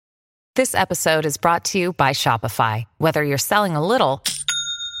This episode is brought to you by Shopify. Whether you're selling a little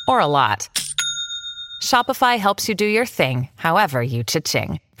or a lot, Shopify helps you do your thing, however you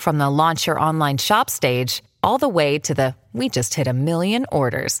cha-ching. From the launch your online shop stage, all the way to the we just hit 1 million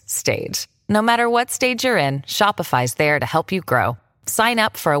orders stage. No matter what stage you're in, Shopify's there to help you grow. Sign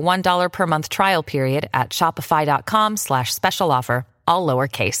up for a $1 per month trial period at shopify.com/special offer, all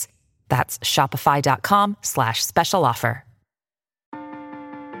lowercase. That's shopify.com/special offer.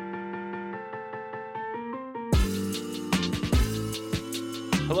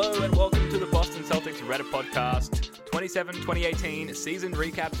 Hello and welcome to the Boston Celtics Reddit Podcast 27-2018 season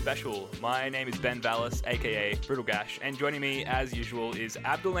recap special. My name is Ben Vallis, aka Brittle Gash, and joining me as usual is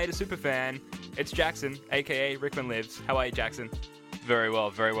Abdul Nader Superfan. It's Jackson, aka Rickman Lives. How are you, Jackson? Very well,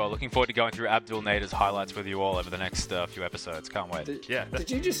 very well. Looking forward to going through Abdul Nader's highlights with you all over the next few episodes. Can't wait. Did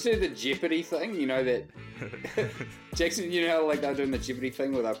you just do the Jeopardy thing? You know that... Jackson, you know how they're doing the Jeopardy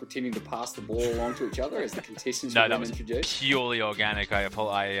thing where they're pretending to pass the ball along to each other as the contestants No, were that was introduced? purely organic. I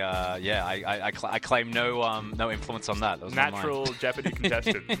claim no influence on that. That was Natural Jeopardy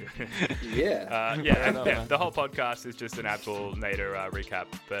contestant. The whole podcast is just an Abdul Nader recap.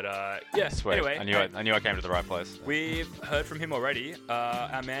 But Sweet. Anyway. I knew I came to the right place. We've heard from him already.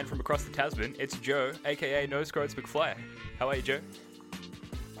 Our man from across the Tasman. It's Joe, aka No Scroats McFly. How are you, Joe?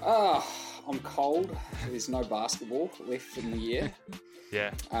 I'm cold. There's no basketball left in the year.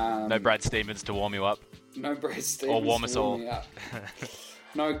 Yeah. No Brad Stevens to warm you up. No Brad Stevens or warm us all.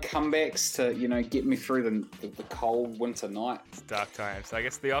 No comebacks to, get me through the cold winter night. It's dark times. I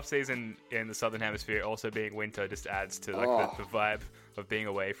guess the off-season in the Southern Hemisphere also being winter just adds to the vibe of being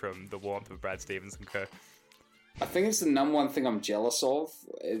away from the warmth of Brad Stevens and co. I think it's the number one thing I'm jealous of.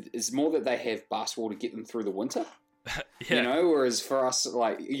 It's more that they have basketball to get them through the winter. Yeah. Whereas for us,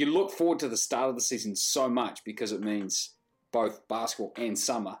 you look forward to the start of the season so much because it means both basketball and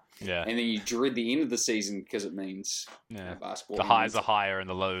summer. Yeah. And then you dread the end of the season because it means basketball. The highs are higher and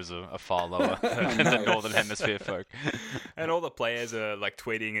the lows are far lower than the Northern Hemisphere folk. And all the players are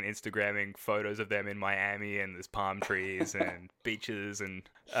tweeting and Instagramming photos of them in Miami and there's palm trees and beaches and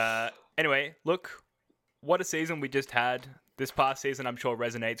anyway, look, what a season we just had. This past season, I'm sure,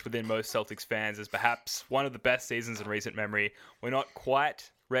 resonates within most Celtics fans as perhaps one of the best seasons in recent memory. We're not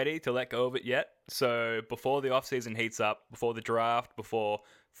quite ready to let go of it yet. So before the offseason heats up, before the draft, before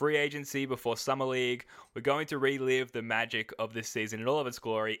free agency, before Summer League, we're going to relive the magic of this season in all of its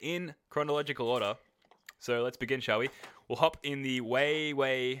glory in chronological order. So let's begin, shall we? We'll hop in the way,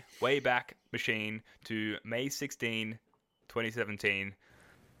 way, way back machine to May 16, 2017.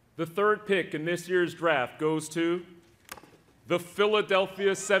 The third pick in this year's draft goes to the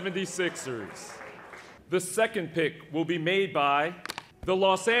Philadelphia 76ers. The second pick will be made by the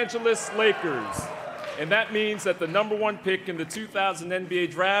Los Angeles Lakers. And that means that the number one pick in the 2000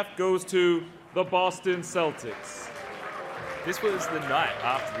 NBA draft goes to the Boston Celtics. This was the night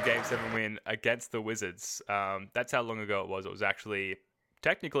after the Game 7 win against the Wizards. That's how long ago it was. It was actually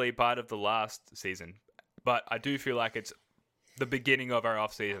technically part of the last season. But I do feel like it's the beginning of our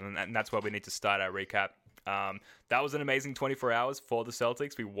offseason, and that's where we need to start our recap. That was an amazing 24 hours for the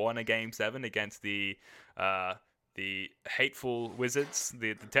Celtics. We won a Game 7 against the hateful Wizards,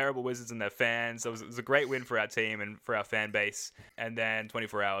 the terrible Wizards and their fans. It was a great win for our team and for our fan base. And then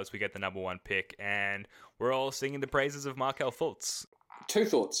 24 hours, we get the number one pick, and we're all singing the praises of Markelle Fultz. Two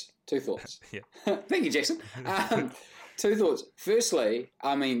thoughts. Yeah. Thank you, Jackson. Two thoughts. Firstly,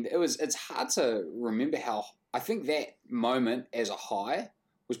 it's hard to remember how... I think that moment as a high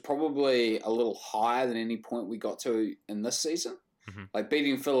was probably a little higher than any point we got to in this season. Mm-hmm.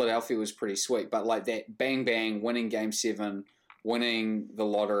 Beating Philadelphia was pretty sweet, but that bang bang, winning Game 7, winning the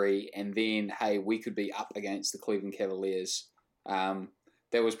lottery, and then, hey, we could be up against the Cleveland Cavaliers. That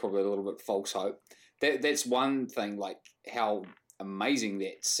was probably a little bit false hope. That's one thing, how amazing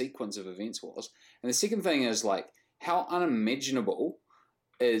that sequence of events was. And the second thing is, how unimaginable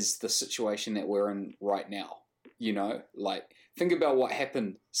is the situation that we're in right now. Think about what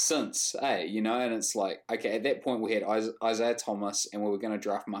happened since, and it's okay, at that point we had Isaiah Thomas and we were going to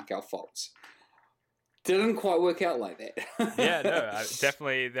draft Markelle Fultz. Didn't quite work out like that. Yeah, no,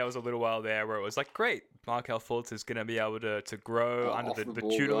 definitely there was a little while there where it was great, Markelle Fultz is going to be able to grow under the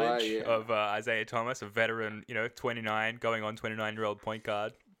tutelage of Isaiah Thomas, a veteran, 29, going on 29-year-old point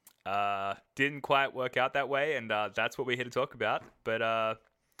guard. Didn't quite work out that way, and that's what we're here to talk about. But,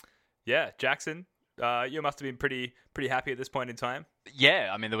 Jackson, You must have been pretty happy at this point in time.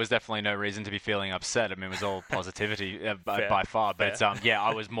 Yeah, I mean, there was definitely no reason to be feeling upset. I mean, it was all positivity by far. But yeah,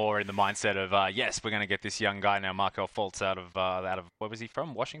 I was more in the mindset of yes, we're going to get this young guy now, Markel Fultz, out of where was he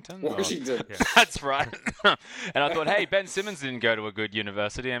from? Washington. Washington. Yeah. That's right. And I thought, hey, Ben Simmons didn't go to a good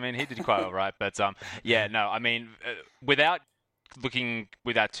university. I mean, he did quite all right. But yeah, no, I mean, without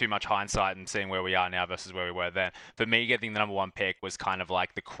too much hindsight and seeing where we are now versus where we were then, for me, getting the number 1 pick was kind of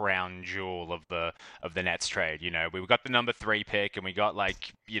like the crown jewel of the Nets trade. You know, we got the number 3 pick, and we got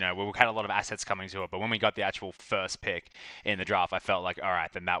we had a lot of assets coming to it. But when we got the actual first pick in the draft, I felt like, all right,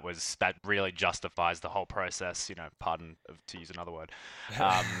 then that really justifies the whole process. You know, pardon to use another word,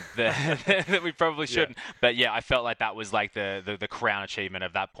 that we probably shouldn't. Yeah. But yeah, I felt like that was like the crown achievement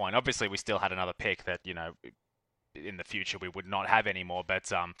of that point. Obviously, we still had another pick that, you know, in the future we would not have anymore, but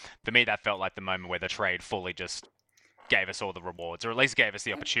for me that felt like the moment where the trade fully just gave us all the rewards, or at least gave us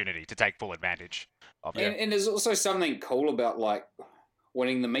the opportunity to take full advantage of it. And there's also something cool about like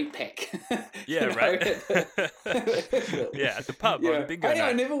winning the meat pack. Yeah, right. Yeah, at the pub on bingo night.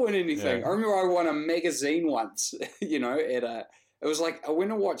 I never win anything. Yeah. I remember I won a magazine once. You know, it was like I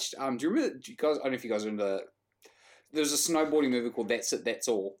went and watched. Do you remember? You guys, I don't know if you guys are into. There's a snowboarding movie called That's It, That's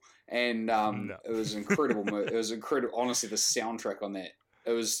All. And no. It was an incredible movie. It was incredible. Honestly, the soundtrack on that,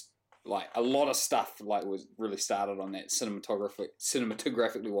 it was like a lot of stuff like was really started on that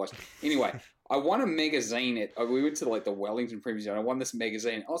cinematographically wise. Anyway, I won a magazine we went to like the Wellington Premiers and I won this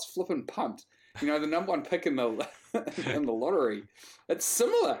magazine. I was flipping pumped. You know, the number 1 pick in the in the lottery. It's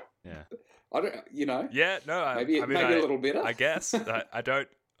similar. Yeah. I don't. You know. Yeah. No. Maybe a little better. I guess. I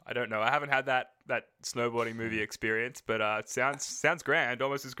don't know. I haven't had that snowboarding movie experience, but it sounds grand,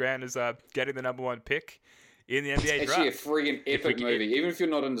 almost as grand as getting the number 1 pick in the NBA draft. It's actually a friggin' epic movie. Even if you're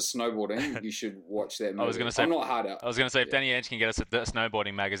not into snowboarding, you should watch that movie. I'm not hard out. I was going to say, if Danny Ainge can get us a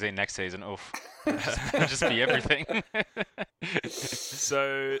snowboarding magazine next season, oof, it'll just be everything.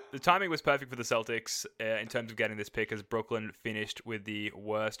 So the timing was perfect for the Celtics in terms of getting this pick, as Brooklyn finished with the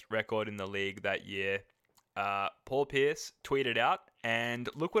worst record in the league that year. Paul Pierce tweeted out, and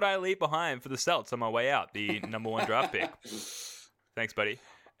look what I leave behind for the Celts on my way out, the number 1 draft pick. Thanks, buddy.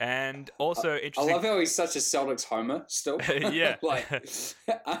 And also interesting. I love how he's such a Celtics homer still. Yeah, like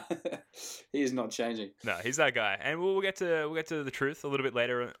he is not changing. No, he's that guy. And we'll get to the truth a little bit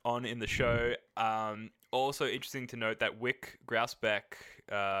later on in the show. Also interesting to note that Wyc Grousbeck,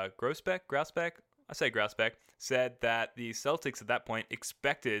 I say Grousbeck, said that the Celtics at that point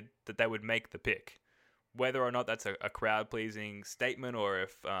expected that they would make the pick. Whether or not that's a crowd-pleasing statement, or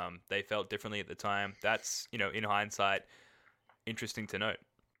if they felt differently at the time, that's, you know, in hindsight, interesting to note.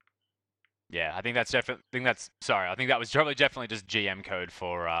 Yeah, I think that's definitely. I think that was definitely just GM code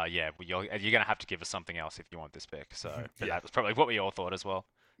for you're gonna have to give us something else if you want this pick. So that was probably what we all thought as well.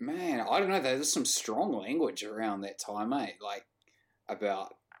 Man, I don't know. There's some strong language around that time, eh? Like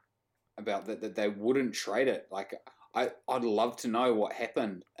about that they wouldn't trade it. Like I'd love to know what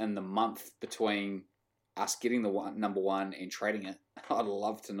happened in the month between us getting the number 1 and trading it. I'd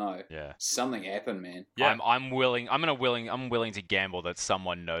love to know. Yeah, something happened, man. Yeah, I'm willing to gamble that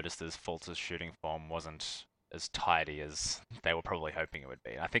someone noticed that Fultz's shooting form wasn't as tidy as they were probably hoping it would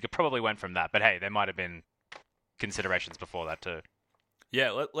be. I think it probably went from that, but hey, there might have been considerations before that too.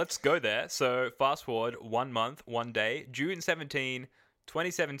 Yeah, let's go there. So fast forward 1 month, 1 day, June 17.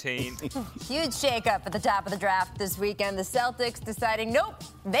 2017. Huge shakeup at the top of the draft this weekend. The Celtics deciding, nope,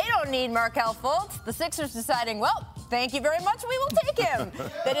 they don't need Markel Fultz. The Sixers deciding, well, thank you very much, we will take him.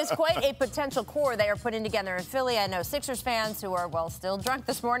 That is quite a potential core they are putting together in Philly. I know Sixers fans who are, well, still drunk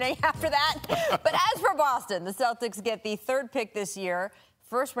this morning after that. But as for Boston, the Celtics get the 3rd pick this year.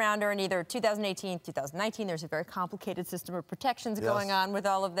 First rounder in either 2018, 2019. There's a very complicated system of protections going on with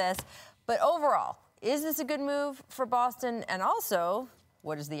all of this. But overall, is this a good move for Boston? And also,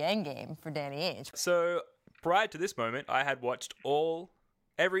 what is the end game for Danny Ainge? So prior to this moment, I had watched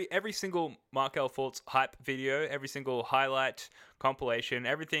every single Markel Fultz hype video, every single highlight compilation,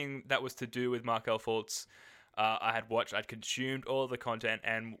 everything that was to do with Markel Fultz. I had watched, I'd consumed all of the content,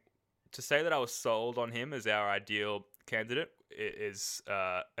 and to say that I was sold on him as our ideal candidate is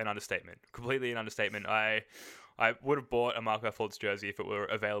an understatement, completely an understatement. I would have bought a Markel Fultz jersey if it were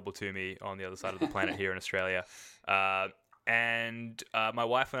available to me on the other side of the planet here in Australia. And my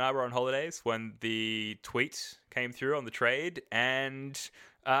wife and I were on holidays when the tweet came through on the trade, and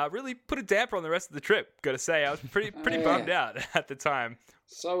really put a damper on the rest of the trip. Got to say, I was pretty bummed out at the time.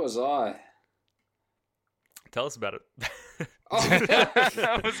 So was I. Tell us about it.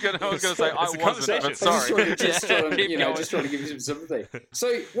 I was gonna say I wasn't, but sorry. Just trying to give you some sympathy.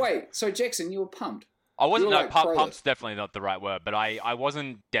 So Jackson, you were pumped. I wasn't. You're No, like pro. pumped's definitely not the right word, but I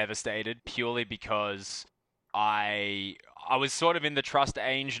wasn't devastated purely because I was sort of in the trust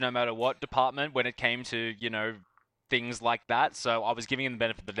Ainge no matter what department when it came to things like that. So I was giving him the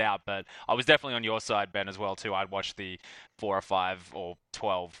benefit of the doubt, but I was definitely on your side, Ben, as well too. I'd watched the 4 or 5 or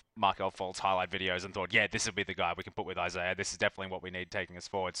 12 Markel Fultz highlight videos and thought, yeah, this would be the guy we can put with Isaiah. This is definitely what we need taking us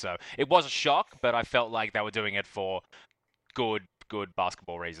forward. So it was a shock, but I felt like they were doing it for good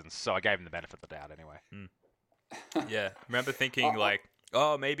basketball reasons. So I gave him the benefit of the doubt anyway. Yeah, remember thinking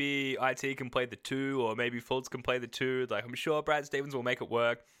oh, maybe IT can play the 2, or maybe Fultz can play the 2. Like, I'm sure Brad Stevens will make it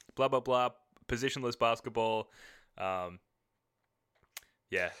work. Blah blah blah. Positionless basketball. Yeah,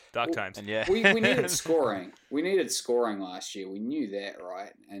 dark times. And yeah, we needed scoring. We needed scoring last year. We knew that,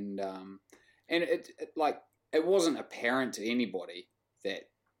 right? And it wasn't apparent to anybody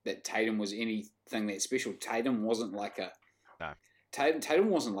that Tatum was anything that special. Tatum wasn't like a Tatum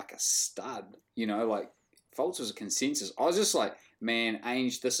wasn't like a stud. Like Fultz was a consensus. I was just like, man,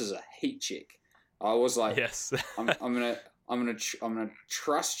 Ainge, this is a heat check. I was like, yes, I'm gonna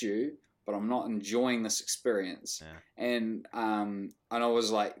trust you, but I'm not enjoying this experience. Yeah. And I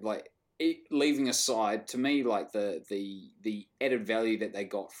was like leaving aside, to me, like the added value that they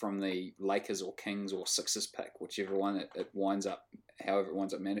got from the Lakers or Kings or Sixers pick, whichever one it winds up, however it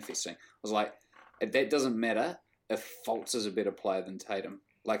winds up manifesting. I was like, that doesn't matter if Fultz is a better player than Tatum.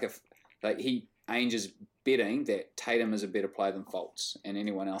 Like if Ainge is betting that Tatum is a better player than Fultz and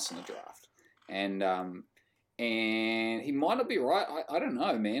anyone else in the draft. And he might not be right. I don't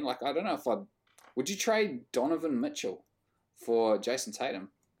know, man. Like, I don't know if would you trade Donovan Mitchell for Jason Tatum?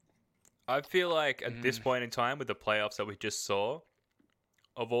 I feel like at this point in time, with the playoffs that we just saw,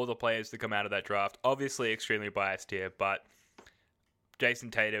 of all the players to come out of that draft, obviously extremely biased here, but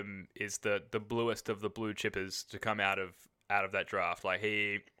Jason Tatum is the bluest of the blue chippers to come out of that draft. Like,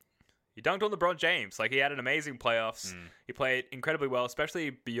 he dunked on LeBron James. Like, he had an amazing playoffs. He played incredibly well, especially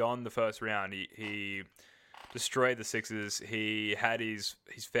beyond the first round. He destroyed the Sixers. He had his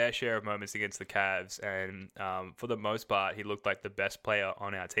fair share of moments against the Cavs, and for the most part, he looked like the best player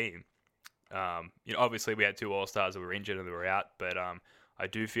on our team. Obviously we had 2 All-Stars that were injured and that were out, but I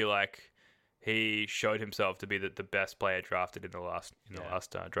do feel like he showed himself to be the best player drafted in the last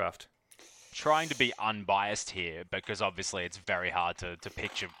draft. Trying to be unbiased here, because obviously it's very hard to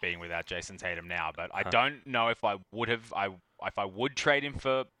picture being without Jason Tatum now, but I don't know if I would trade him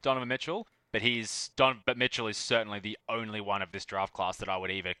for Donovan Mitchell. But Mitchell is certainly the only one of this draft class that I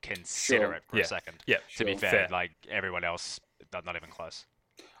would even consider it for a second. Yeah, to be fair, like everyone else, not even close.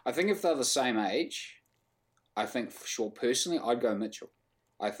 I think if they're the same age, I think for sure personally, I'd go Mitchell.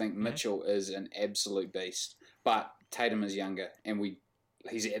 I think Mitchell is an absolute beast, but Tatum is younger, and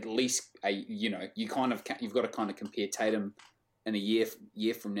he's at least you've got to kind of compare Tatum in a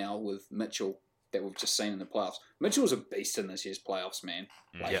year from now with Mitchell that we've just seen in the playoffs. Mitchell was a beast in this year's playoffs, man.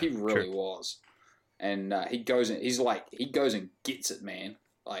 Like, he really was. And he goes and gets it, man.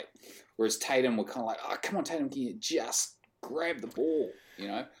 Like, whereas Tatum were kind of like, oh, come on, Tatum, can you just grab the ball,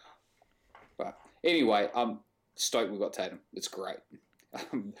 But anyway, I'm stoked we've got Tatum. It's great.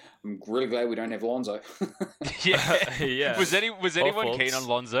 I'm really glad we don't have Lonzo. Yeah. Was anyone keen on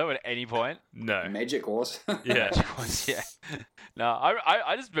Lonzo at any point? No. Magic was. Yeah. Yeah. No,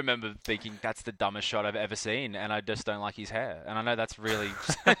 I just remember thinking that's the dumbest shot I've ever seen, and I just don't like his hair. And I know that's really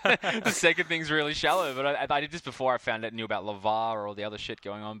the second thing's really shallow, but I did this before I knew about LeVar or all the other shit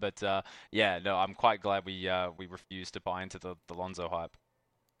going on. But I'm quite glad we refused to buy into the Lonzo hype.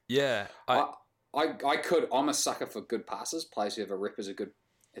 Yeah. I'm a sucker for good passes. Players who have a rep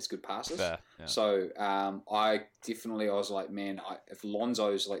as good passes. Fair, yeah. So I was like, man, if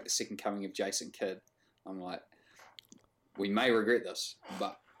Lonzo's like the second coming of Jason Kidd, I'm like, we may regret this,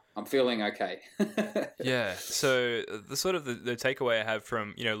 but I'm feeling okay. Yeah. So the sort of the takeaway I have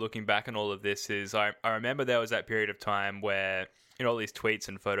from looking back on all of this is I remember there was that period of time where all these tweets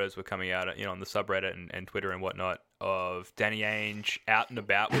and photos were coming out on the subreddit and Twitter and whatnot of Danny Ainge out and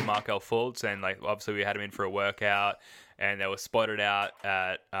about with Markel Fultz, and like obviously we had him in for a workout, and they were spotted out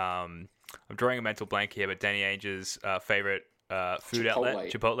at I'm drawing a mental blank here, but Danny Ainge's favorite food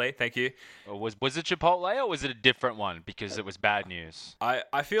outlet, Chipotle. Thank you. Was it Chipotle or was it a different one? Because it was bad news.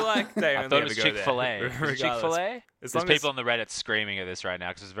 I feel like they only I thought it ever was go Chick-fil-A. there. Was it Chick-fil-A? There's people on the Reddit screaming at this right now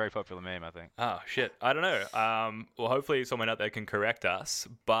because it's a very popular meme, I think. Oh, shit. I don't know. Well, hopefully someone out there can correct us.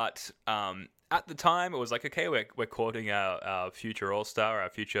 But at the time, it was like, okay, we're courting our future All-Star, our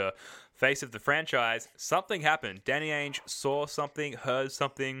future face of the franchise. Something happened. Danny Ainge saw something, heard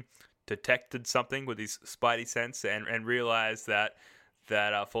something, detected something with his spidey sense, and realized that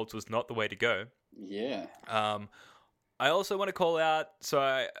Fultz was not the way to go. Yeah. I also want to call out,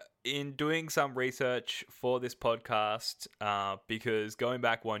 so in doing some research for this podcast, because going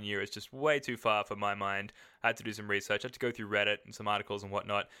back 1 year is just way too far for my mind, I had to do some research. I had to go through Reddit and some articles and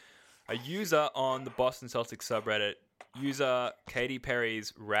whatnot. A user on the Boston Celtics subreddit, user Katy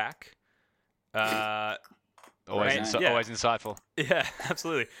Perry's Rack, always insightful. Yeah,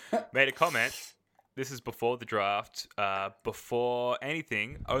 absolutely. Made a comment. This is before the draft, before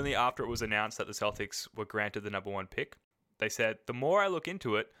anything, only after it was announced that the Celtics were granted the number 1 pick. They said, the more I look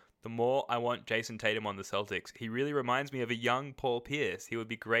into it, the more I want Jason Tatum on the Celtics. He really reminds me of a young Paul Pierce. He would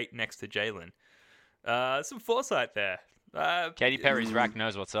be great next to Jalen. Some foresight there. Katy Perry's Rack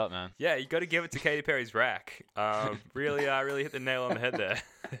knows what's up, man. Yeah, you got to give it to Katy Perry's Rack. Really hit the nail on the head there.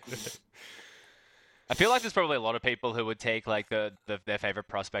 I feel like there's probably a lot of people who would take like their favorite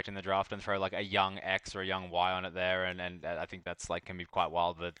prospect in the draft and throw like a young X or a young Y on it there, and I think that's like can be quite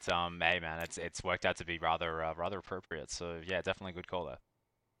wild. But hey, man, it's worked out to be rather appropriate. So yeah, definitely a good call there.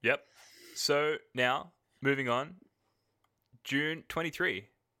 Yep. So now moving on, June 23,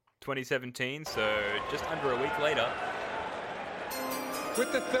 2017. So just under a week later.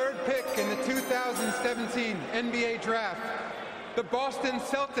 With the 3rd pick in the 2017 NBA Draft, the Boston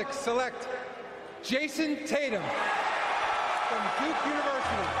Celtics select Jason Tatum from Duke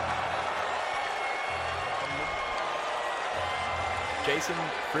University. Jason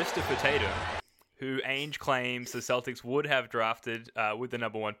Christopher Tatum, who Ainge claims the Celtics would have drafted with the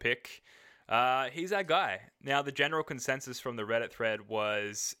number 1 pick. He's that guy. Now, the general consensus from the Reddit thread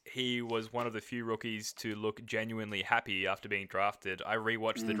was he was one of the few rookies to look genuinely happy after being drafted. I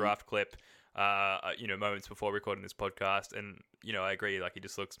rewatched the draft clip, moments before recording this podcast, and, I agree, like, he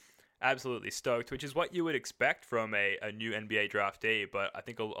just looks absolutely stoked, which is what you would expect from a new NBA draftee, but I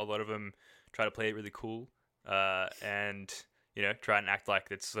think a lot of them try to play it really cool, and try and act like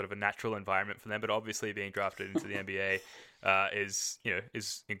it's sort of a natural environment for them. But obviously, being drafted into the NBA is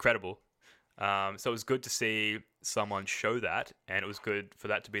incredible. So it was good to see someone show that, and it was good for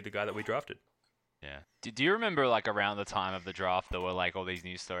that to be the guy that we drafted. Yeah. Do you remember, like, around the time of the draft, there were, like, all these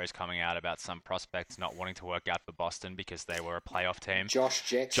news stories coming out about some prospects not wanting to work out for Boston because they were a playoff team? Josh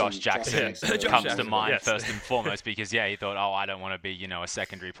Jackson comes to mind first and foremost because, he thought, I don't want to be, a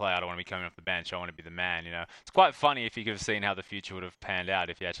secondary player. I don't want to be coming off the bench. I want to be the man, It's quite funny if you could have seen how the future would have panned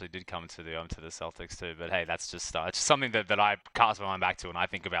out if he actually did come to the Celtics too. But, hey, that's just it's something that I cast my mind back to when I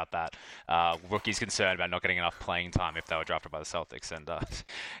think about that. Rookies concerned about not getting enough playing time if they were drafted by the Celtics. And,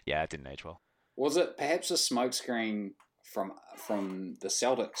 it didn't age well. Was it perhaps a smokescreen from the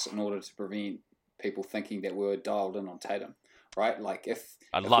Celtics in order to prevent people thinking that we were dialed in on Tatum, right? Like if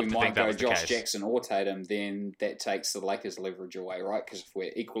we might go Josh Jackson or Tatum, then that takes the Lakers' leverage away, right? Because if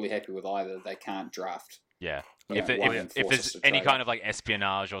we're equally happy with either, they can't draft. Yeah. If there's any kind of like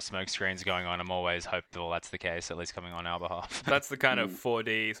espionage or smoke screens going on, I'm always hopeful that's the case, at least coming on our behalf. That's the kind of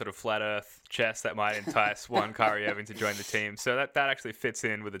 4D sort of flat Earth chess that might entice Juan Kariev to join the team. So that actually fits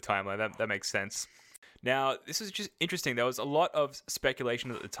in with the timeline. That makes sense. Now, this is just interesting. There was a lot of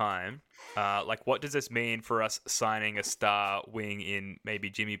speculation at the time. Like, what does this mean for us signing a star wing in maybe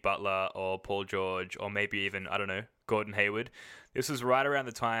Jimmy Butler or Paul George or maybe even, I don't know, Gordon Hayward? This was right around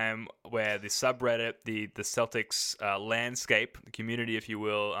the time where the subreddit, the Celtics landscape, the community, if you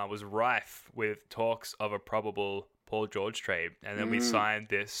will, was rife with talks of a probable Paul George trade. And then we signed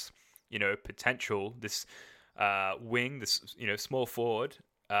this, potential, this wing, this, small forward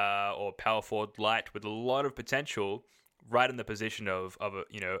or power forward light with a lot of potential right in the position of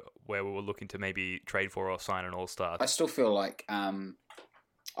where we were looking to maybe trade for or sign an all-star. I still feel like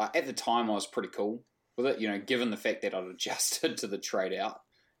at the time I was pretty cool with it, given the fact that I'd adjusted to the trade out,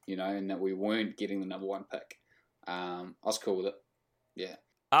 and that we weren't getting the number 1 pick. I was cool with it. Yeah.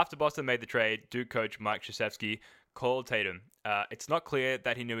 After Boston made the trade, Duke coach Mike Krzyzewski called Tatum. It's not clear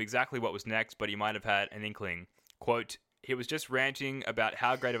that he knew exactly what was next, but he might have had an inkling. Quote, he was just ranting about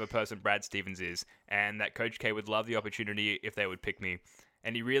how great of a person Brad Stevens is, and that Coach K would love the opportunity if they would pick me.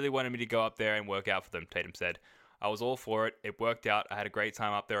 And he really wanted me to go up there and work out for them, Tatum said. I was all for it. It worked out. I had a great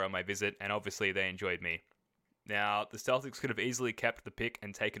time up there on my visit, and obviously they enjoyed me. Now, the Celtics could have easily kept the pick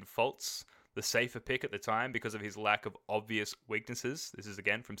and taken Fultz, the safer pick at the time, because of his lack of obvious weaknesses. This is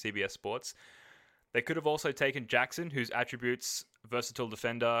again from CBS Sports. They could have also taken Jackson, whose attributes, versatile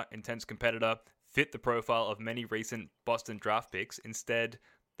defender, intense competitor, fit the profile of many recent Boston draft picks. Instead,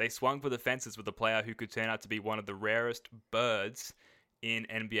 they swung for the fences with a player who could turn out to be one of the rarest birds in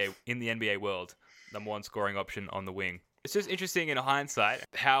the NBA world. Number 1 scoring option on the wing. It's just interesting in hindsight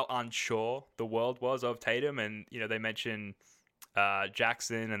how unsure the world was of Tatum, and they mentioned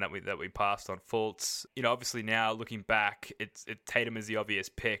Jackson and that we passed on Fultz. Obviously now looking back, Tatum is the obvious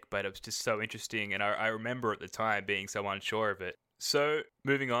pick, but it was just so interesting, and I remember at the time being so unsure of it. So,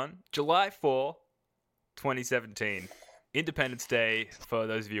 moving on. July 4, 2017. Independence Day for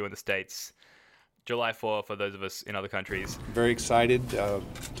those of you in the States. July 4 for those of us in other countries. Very excited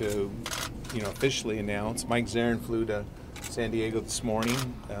to officially announce. Mike Zarin flew to San Diego this morning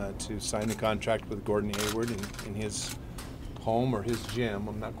to sign the contract with Gordon Hayward in his home or his gym.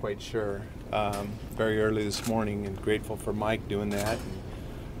 I'm not quite sure. Very early this morning, and grateful for Mike doing that. And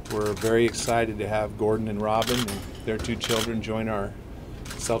we're very excited to have Gordon and Robin and their 2 children join our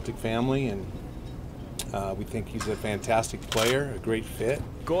Celtic family, and we think he's a fantastic player, a great fit.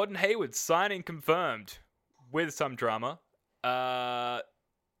 Gordon Hayward signing confirmed with some drama. I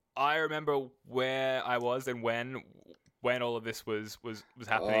remember where I was and when all of this was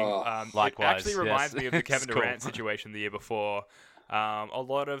happening. Likewise, it actually reminds yes. me of the Kevin It's cool. Durant situation the year before. A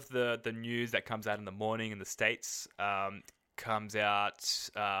lot of the news that comes out in the morning in the States comes out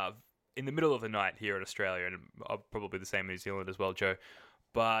in the middle of the night here in Australia, and probably the same in New Zealand as well, Joe.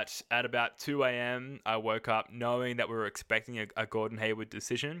 But at about 2 a.m., I woke up knowing that we were expecting a Gordon Hayward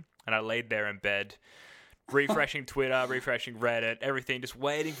decision, and I laid there in bed, refreshing Twitter, refreshing Reddit, everything, just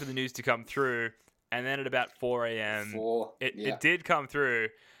waiting for the news to come through. And then at about 4 a.m., it did come through,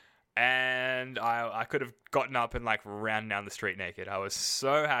 and I could have gotten up and ran down the street naked. I was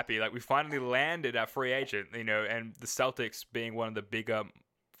so happy. We finally landed our free agent, and the Celtics, being one of the bigger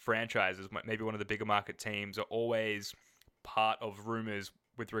franchises, maybe one of the bigger market teams, are always part of rumors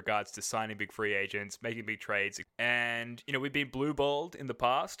with regards to signing big free agents, making big trades. And, we've been blue-balled in the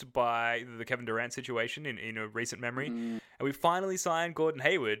past by the Kevin Durant situation in recent memory. And we finally signed Gordon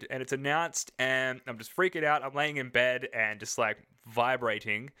Hayward, and it's announced, and I'm just freaking out. I'm laying in bed and just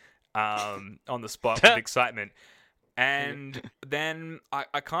vibrating on the spot with excitement. And then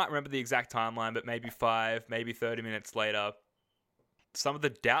I can't remember the exact timeline, but maybe 5, maybe 30 minutes later, some of the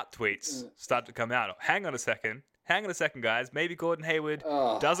doubt tweets start to come out. Hang on a second, guys. Maybe Gordon Hayward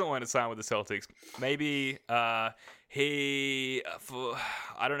doesn't want to sign with the Celtics. Maybe I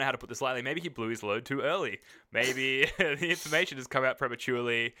don't know how to put this lightly. Maybe he blew his load too early. Maybe the information has come out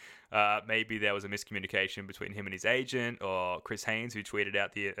prematurely. Maybe there was a miscommunication between him and his agent, or Chris Haynes, who tweeted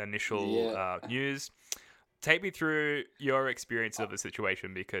out the initial news. Take me through your experience of the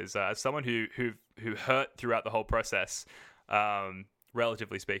situation, because as someone who hurt throughout the whole process,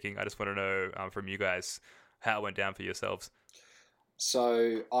 relatively speaking, I just want to know from you guys how it went down for yourselves.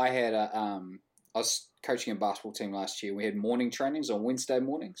 So I had I was coaching a basketball team last year. We had morning trainings on Wednesday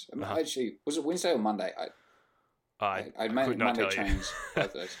mornings. Actually, was it Wednesday or Monday? I made Monday trainings. Both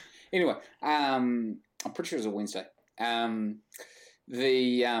of those. Anyway, I'm pretty sure it was a Wednesday.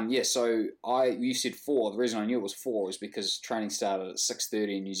 So you said 4. The reason I knew it was 4 was because training started at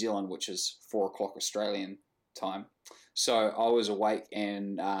 6:30 in New Zealand, which is 4 o'clock Australian time. So I was awake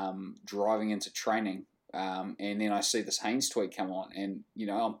and driving into training. And then I see this Haynes tweet come on, and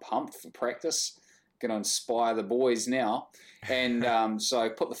I'm pumped for practice. Going to inspire the boys now, and so I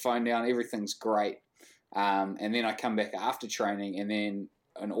put the phone down. Everything's great, and then I come back after training, and then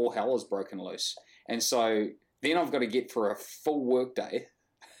all hell is broken loose. And so then I've got to get through a full work day,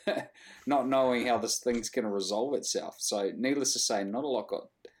 not knowing how this thing's going to resolve itself. So needless to say, not a lot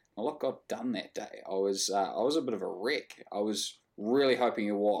got done that day. I was a bit of a wreck. I was really hoping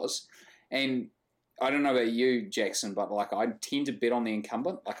it was, and I don't know about you, Jackson, but I tend to bet on the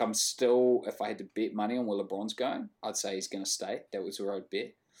incumbent. I'm still, if I had to bet money on where LeBron's going, I'd say he's going to stay. That was where I'd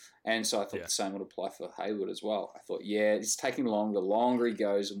bet. And so I thought the same would apply for Hayward as well. I thought, it's taking longer. The longer he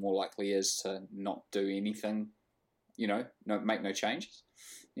goes, the more likely he is to not do anything, make no changes.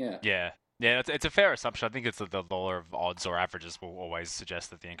 Yeah, it's a fair assumption. I think it's the law of odds or averages will always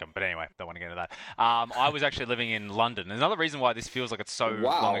suggest that the income. But anyway, don't want to get into that. I was actually living in London. And another reason why this feels like it's so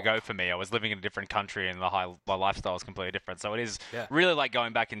long ago for me, I was living in a different country and my lifestyle is completely different. So it is really like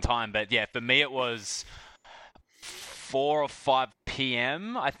going back in time. But yeah, for me it was 4 or 5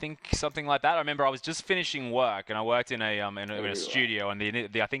 p.m. I think, something like that. I remember I was just finishing work and I worked in a studio, and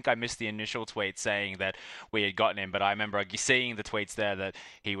I think I missed the initial tweet saying that we had gotten him. But I remember seeing the tweets there that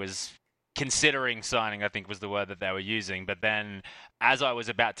he was considering signing, I think was the word that they were using. But then as I was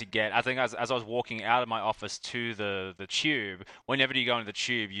about to as I was walking out of my office to the tube, whenever you go into the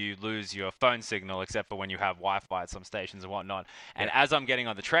tube, you lose your phone signal, except for when you have Wi-Fi at some stations and whatnot. And as I'm getting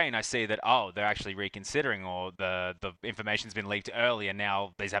on the train, I see that, they're actually reconsidering, or the information's been leaked early and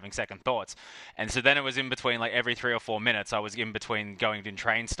now he's having second thoughts. And so then it was in between, every 3 or 4 minutes, I was in between going in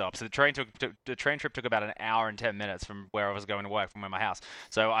train stops. So the train trip took about an hour and 10 minutes from where I was going to work, from my house.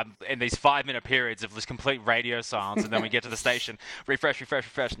 So I'm in these just 5-minute periods of this complete radio silence, and then we get to the station, refresh,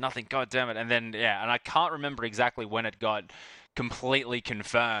 nothing, god damn it. And then, yeah, and I can't remember exactly when it got completely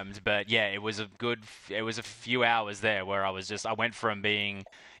confirmed, but yeah, it was a few hours there where I went from being,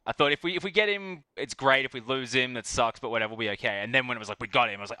 I thought if we get him, it's great. If we lose him, that sucks, but whatever, we'll be okay. And then when it was like we got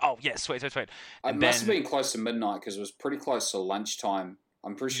him, I was like, oh yeah, sweet. And it must have been close to midnight because it was pretty close to lunchtime.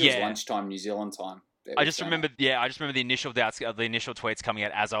 I'm pretty sure it was lunchtime New Zealand time. I just remember the initial doubts, the initial tweets coming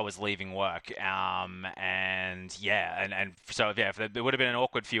out as I was leaving work, and so it would have been an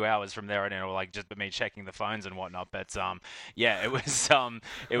awkward few hours from there, and like just me checking the phones and whatnot. But it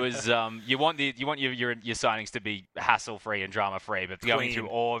was you want your signings to be hassle free and drama free, but going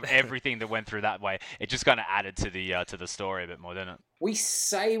through everything that went through that way, it just kind of added to the story a bit more, didn't it? We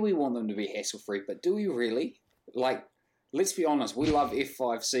say we want them to be hassle free, but do we really? Like, let's be honest, we love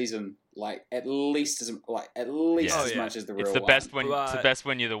F5 season. Like at least as much as the real one. It's the best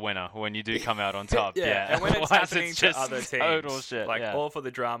when you're the winner, when you do come out on top. And when it's happening to other teams, total shit. All for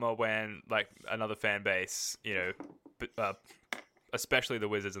the drama when like another fan base, especially the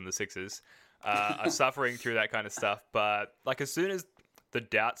Wizards and the Sixers, are suffering through that kind of stuff. But like as soon as the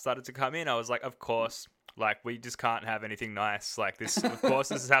doubt started to come in, I was like, of course. Like, we just can't have anything nice. Like, this, of course,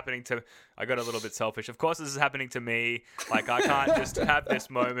 this is happening to... I got a little bit selfish. Of course, this is happening to me. Like, I can't just have this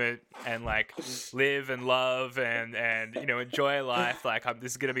moment and, like, live and love and enjoy life. Like,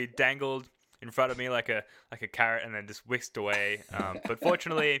 this is going to be dangled in front of me like a carrot and then just whisked away. But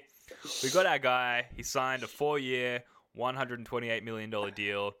fortunately, we got our guy. He signed a 4-year, $128 million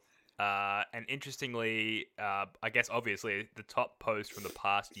deal. And interestingly, I guess, obviously, the top post from the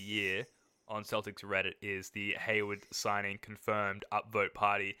past year on Celtics Reddit is the Hayward signing confirmed upvote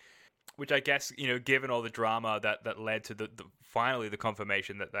party, which I guess, given all the drama that led to the finally the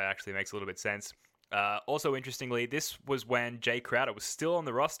confirmation that actually makes a little bit sense. Also, interestingly, this was when Jay Crowder was still on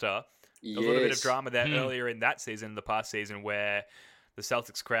the roster. Yes. A little bit of drama there earlier in that season, the past season, where the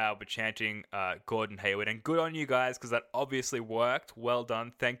Celtics crowd were chanting Gordon Hayward. And good on you guys, because that obviously worked. Well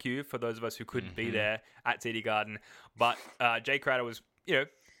done. Thank you for those of us who couldn't be there at TD Garden. But Jay Crowder was,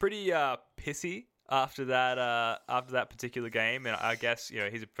 pretty pissy after that particular game, and I guess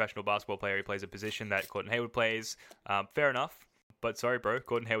he's a professional basketball player. He plays a position that Gordon Hayward plays. Fair enough, but sorry, bro,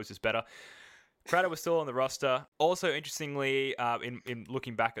 Gordon Hayward's just better. Crowder was still on the roster. Also, interestingly, in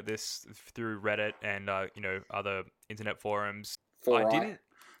looking back at this through Reddit and other internet forums, I'd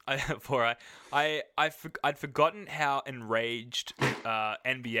forgotten how enraged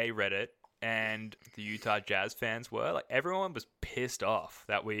NBA Reddit and the Utah Jazz fans were. Like, everyone was pissed off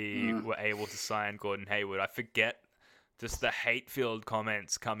that we were able to sign Gordon Hayward. I forget just the hate-filled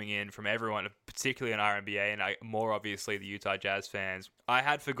comments coming in from everyone, particularly in RNBA, and more obviously the Utah Jazz fans. I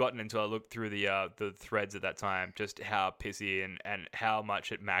had forgotten until I looked through the threads at that time just how pissy and how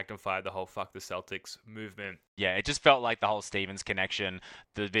much it magnified the whole fuck the Celtics movement. Yeah, it just felt like the whole Stevens connection.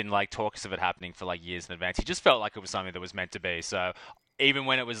 There's been like talks of it happening for like years in advance. He just felt like it was something that was meant to be. So even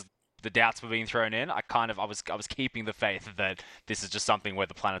when it was the doubts were being thrown in, I was keeping the faith that this is just something where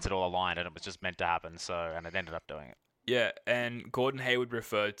the planets had all aligned and it was just meant to happen. And it ended up doing it. Yeah, and Gordon Hayward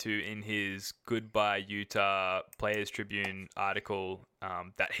referred to in his Goodbye Utah Players Tribune article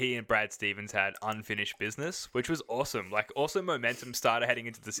that he and Brad Stevens had unfinished business, which was awesome. Like, also momentum started heading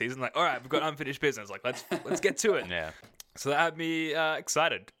into the season. Like, all right, we've got unfinished business. Like, let's get to it. Yeah. So that had me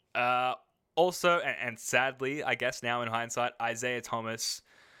excited. Also, and sadly, I guess now in hindsight, Isaiah Thomas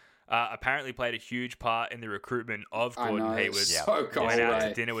apparently played a huge part in the recruitment of Gordon Hayward. So cool, went out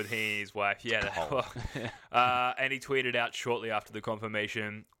to dinner with he and his wife. Yeah. And he tweeted out shortly after the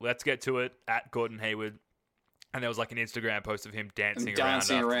confirmation, "Let's get to it," at Gordon Hayward. And there was like an Instagram post of him dancing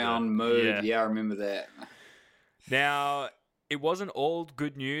around. Mood. Yeah, I remember that. Now, it wasn't all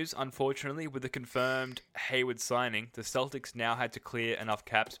good news, unfortunately, with the confirmed Hayward signing. The Celtics now had to clear enough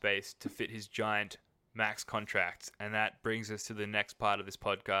cap space to fit his giant max contract, and that brings us to the next part of this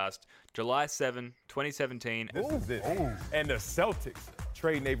podcast. July 7, 2017. This is it. And the Celtics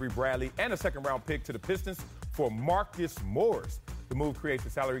trade Avery Bradley and a second-round pick to the Pistons for Marcus Morris. The move creates the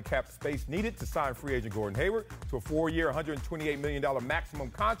salary cap space needed to sign free agent Gordon Hayward to a 4-year, $128 million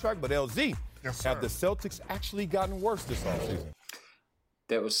maximum contract. But LZ, have the Celtics actually gotten worse this offseason?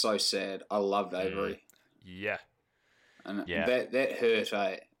 That was so sad. I loved Avery. Yeah. And that hurt.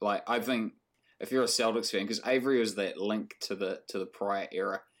 Like, I think if you're a Celtics fan, because Avery was that link to the prior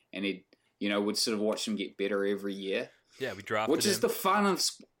era, and he would sort of watch him get better every year. Yeah, we drafted which is the fun of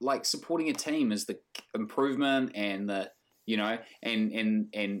like supporting a team, is the improvement and the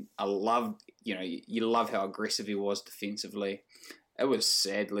and I love you love how aggressive he was defensively. It was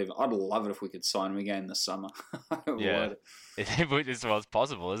sad leaving. I'd love it if we could sign him again this summer. I Yeah. would. It's well, it's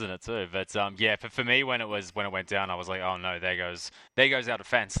possible, isn't it too? But yeah, for me, when it went down, I was like, oh no, there goes our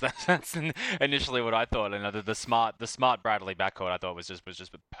defense. That's initially what I thought. And the smart Bradley backcourt I thought was just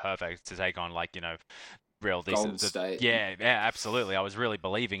perfect to take on, like, you know, real Golden decent. State. Yeah, absolutely. I was really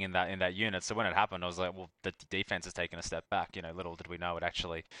believing in that unit. So when it happened, I was like, well, the defense has taken a step back. You know, little did we know it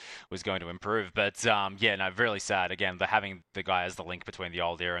actually was going to improve. But yeah, no, really sad. Again, having the guy as the link between the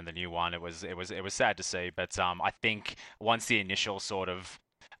old era and the new one, it was sad to see. But I think once the initial sort of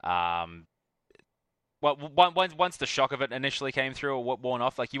well, once the shock of it initially came through or worn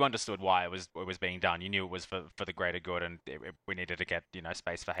off, like, you understood why it was being done. You knew it was for the greater good, and we needed to get, you know,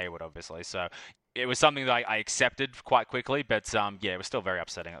 space for Hayward, obviously. So it was something that I accepted quite quickly, but yeah, it was still very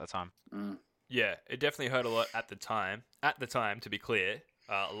upsetting at the time. Yeah, it definitely hurt a lot at the time. At the time, to be clear,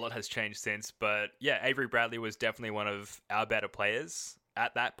 a lot has changed since. But yeah, Avery Bradley was definitely one of our better players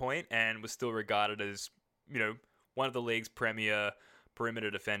at that point, and was still regarded as, you know, one of the league's premier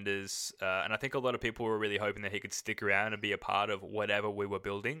perimeter defenders, and I think a lot of people were really hoping that he could stick around and be a part of whatever we were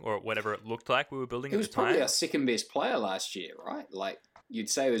building, or whatever it looked like we were building at the time. He was probably our second best player last year, right? Like, you'd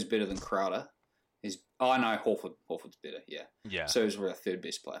say he was better than Crowder. No, Horford's better, yeah. Yeah. So he was our third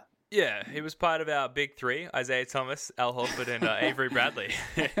best player. Yeah, he was part of our big three: Isaiah Thomas, Al Horford, and Avery Bradley,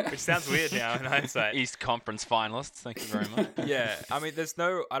 which sounds weird now in hindsight. East Conference finalists, thank you very much. Yeah, I mean, there's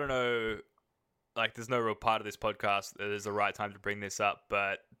no real part of this podcast that is the right time to bring this up,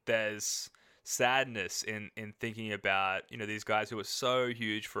 but there's sadness in thinking about, you know, these guys who were so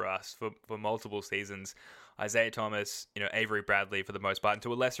huge for us for multiple seasons. Isaiah Thomas, you know, Avery Bradley for the most part, and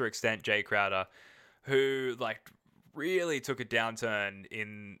to a lesser extent, Jay Crowder, who, like, really took a downturn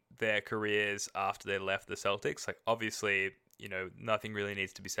in their careers after they left the Celtics. Like, obviously, you know, nothing really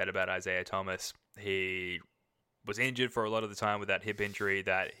needs to be said about Isaiah Thomas. He was injured for a lot of the time with that hip injury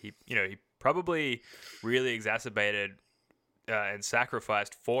that he probably really exacerbated and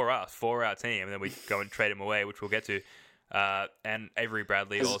sacrificed for us, for our team, and then we go and trade him away, which we'll get to. And Avery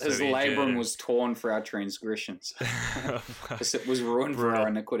Bradley his labrum was torn for our transgressions. It was ruined for our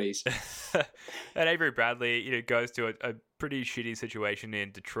iniquities. And Avery Bradley, you know, goes to a pretty shitty situation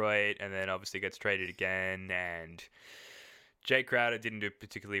in Detroit, and then obviously gets traded again. And Jay Crowder didn't do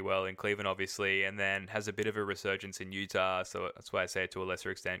particularly well in Cleveland, obviously, and then has a bit of a resurgence in Utah. So that's why I say it to a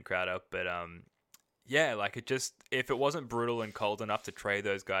lesser extent, Crowder. But yeah, like, if it wasn't brutal and cold enough to trade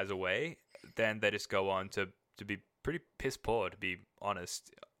those guys away, then they just go on to be pretty piss poor, to be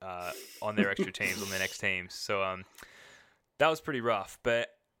honest, on their extra teams, on their next teams. So that was pretty rough. But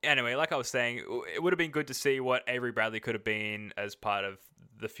anyway, like I was saying, it would have been good to see what Avery Bradley could have been as part of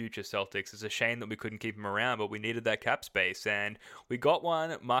the future Celtics. It's a shame that we couldn't keep him around, but we needed that cap space. And we got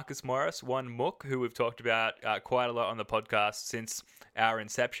one Marcus Morris, one Mook, who we've talked about quite a lot on the podcast since our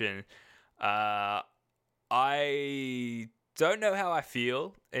inception. I don't know how I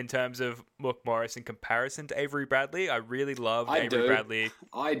feel in terms of Mook Morris in comparison to Avery Bradley. I really loved Avery Bradley.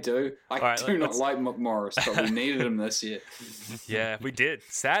 I do. I do not like Mook Morris, but we needed him this year. Yeah, we did,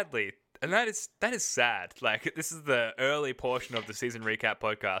 sadly. And that is sad. Like, this is the early portion of the season recap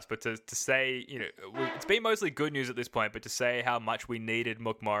podcast, but to say, you know, it's been mostly good news at this point, but to say how much we needed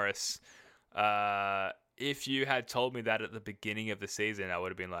Mook Morris, if you had told me that at the beginning of the season, I would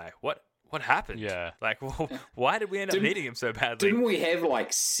have been like, what happened? Yeah. Like, well, why did we end up needing him so badly? Didn't we have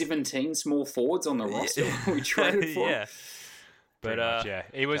like 17 small forwards on the roster when we traded for him? Yeah. But yeah,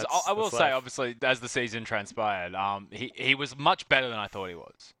 he was. I will say, obviously, as the season transpired, he was much better than I thought he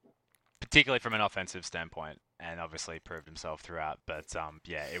was, particularly from an offensive standpoint, and obviously proved himself throughout. But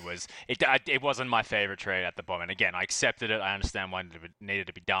yeah, it wasn't my favorite trade at the moment. Again, I accepted it. I understand why it needed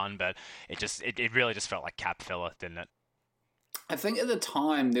to be done, but it really just felt like cap filler, didn't it? I think at the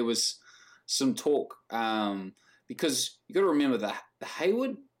time there was some talk, because you got to remember the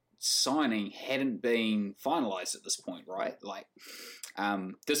Hayward signing hadn't been finalized at this point, right? Like,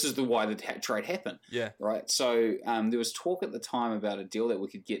 this is why the trade happened. Yeah. Right. So there was talk at the time about a deal that we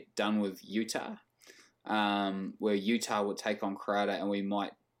could get done with Utah, where Utah would take on Crowder, and we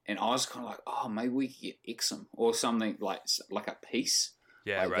might. And I was kind of like, oh, maybe we could get Exum or something like a piece.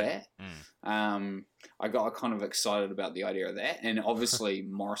 Yeah, like right. That. I got kind of excited about the idea of that, and obviously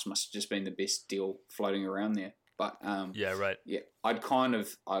Morris must have just been the best deal floating around there. But yeah, right. Yeah, I'd kind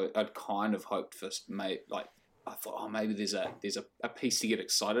of hoped for I thought, oh, maybe there's a piece to get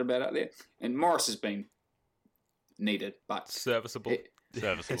excited about out there, and Morris has been needed, but serviceable.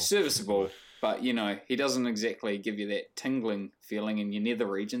 It's serviceable, but you know, he doesn't exactly give you that tingling feeling in your nether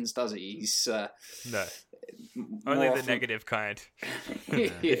regions, does he? He's no. Only the often- negative kind. Yeah.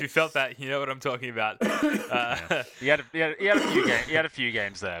 If you felt that, you know what I'm talking about. He had a few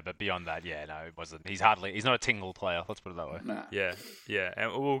games there, but beyond that, yeah, no, it wasn't. He's not a tingle player. Let's put it that way. Nah. Yeah,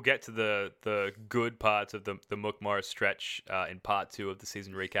 and we'll get to the good parts of the Mook Morris stretch in part 2 of the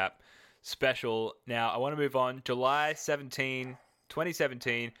season recap special. Now, I want to move on. July 17,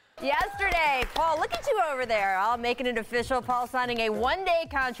 2017. Yesterday, Paul, look at you over there. All making it official. Paul signing a one-day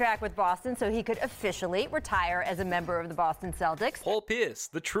contract with Boston so he could officially retire as a member of the Boston Celtics. Paul Pierce,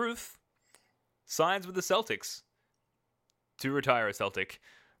 the truth, signs with the Celtics to retire a Celtic.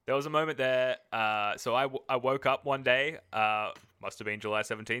 There was a moment there. So I woke up one day, must have been July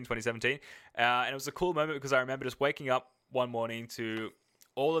 17, 2017, and it was a cool moment because I remember just waking up one morning to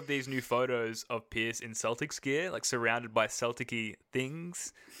all of these new photos of Pierce in Celtics gear, like surrounded by Celtic-y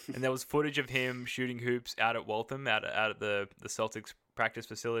things. And there was footage of him shooting hoops out at Waltham, out at the Celtics practice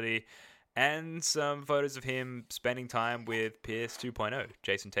facility, and some photos of him spending time with Pierce 2.0,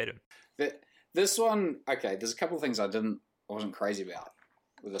 Jason Tatum. This one, okay, there's a couple of things I wasn't crazy about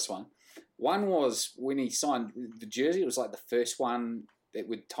with this one. One was when he signed the jersey, it was like the first one that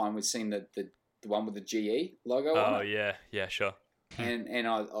we'd seen the one with the GE logo on it. Yeah, sure. And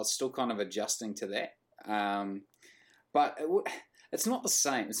I was still kind of adjusting to that. But it's not the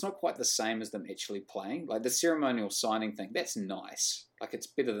same. It's not quite the same as them actually playing. Like the ceremonial signing thing, that's nice. Like it's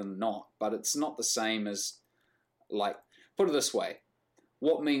better than not, but it's not the same as, like, put it this way.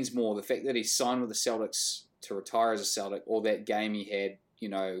 What means more, the fact that he signed with the Celtics to retire as a Celtic, or that game he had,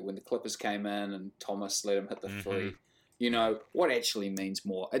 when the Clippers came in and Thomas let him hit the three? What actually means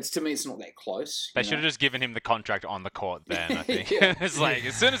more? To me, it's not that close. They should have just given him the contract on the court then, I think. Yeah. It's like,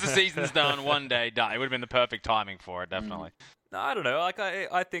 as soon as the season's done, one day done. It would have been the perfect timing for it, definitely. No, I don't know. Like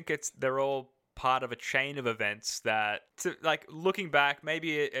I think they're all part of a chain of events that, looking back,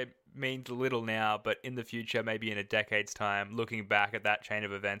 maybe it means little now, but in the future, maybe in a decade's time, looking back at that chain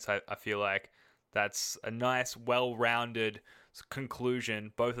of events, I feel like that's a nice, well-rounded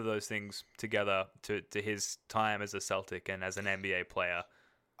conclusion, both of those things together, to his time as a Celtic and as an NBA player.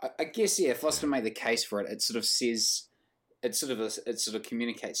 I guess, yeah, if I was to make the case for it, it sort of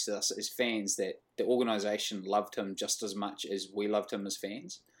communicates to us as fans that the organisation loved him just as much as we loved him as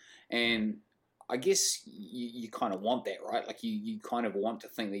fans. And I guess you kind of want that, right? Like you kind of want to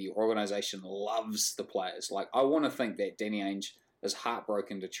think that your organisation loves the players. Like I want to think that Danny Ainge is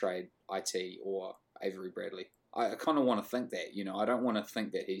heartbroken to trade IT or Avery Bradley. I kind of want to think that, I don't want to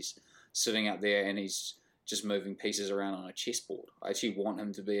think that he's sitting up there and he's just moving pieces around on a chessboard. I actually want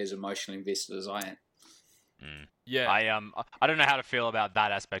him to be as emotionally invested as I am. Yeah, I don't know how to feel about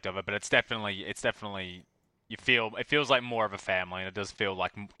that aspect of it, but it's definitely it feels like more of a family, and it does feel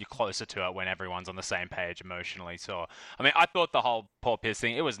like you're closer to it when everyone's on the same page emotionally. So, I mean, I thought the whole Paul Pierce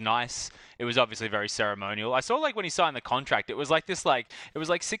thing, it was nice. It was obviously very ceremonial. I saw when he signed the contract, it was like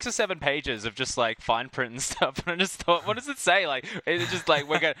 6 or 7 pages of just like fine print and stuff. And I just thought, what does it say? Like, it's just like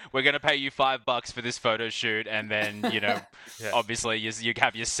we're gonna pay you $5 for this photo shoot, and then obviously you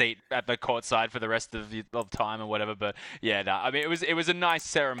have your seat at the courtside for the rest of the time or whatever. But yeah, no, I mean, it was a nice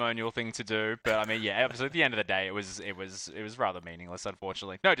ceremonial thing to do. But I mean, yeah, obviously at the end of the day, it was rather meaningless,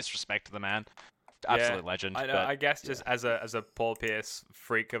 unfortunately. No disrespect to the man, absolute legend. I know. But, I guess just as a Paul Pierce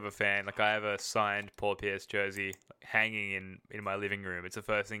freak of a fan, like I have a signed Paul Pierce jersey hanging in my living room. It's the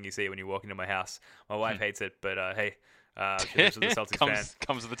first thing you see when you walk into my house. My wife hates it, but hey. She lives with the Celtics fan.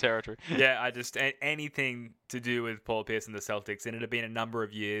 Comes with the territory. Yeah, I just anything to do with Paul Pierce and the Celtics, and it had been a number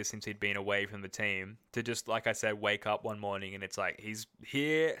of years since he'd been away from the team. To just, like I said, wake up one morning and it's like he's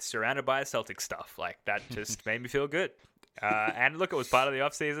here, surrounded by Celtic stuff. Like that just made me feel good. And look, it was part of the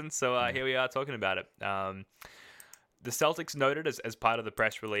off season, so here we are talking about it. The Celtics noted as part of the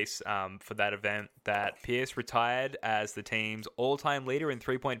press release for that event that Pierce retired as the team's all-time leader in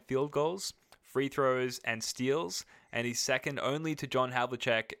three-point field goals, free throws, and steals, and he's second only to John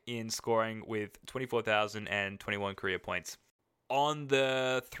Havlicek in scoring with 24,021 career points. On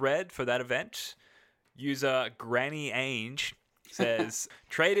the thread for that event, user Granny Ainge says,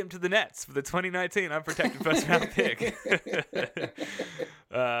 trade him to the Nets for the 2019 unprotected first-round pick. Which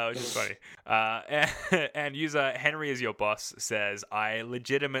is funny. And user Henry is your boss says, I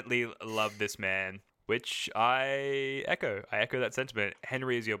legitimately love this man. Which I echo. I echo that sentiment.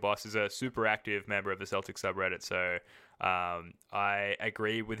 Henry is your boss is a super active member of the Celtics subreddit, so I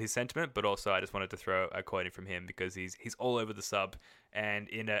agree with his sentiment. But also, I just wanted to throw a quote in from him because he's all over the sub, and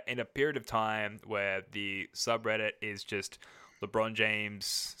in a period of time where the subreddit is just LeBron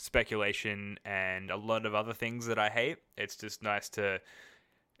James speculation and a lot of other things that I hate, it's just nice to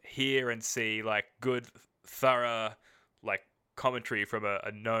hear and see like good, thorough, like commentary from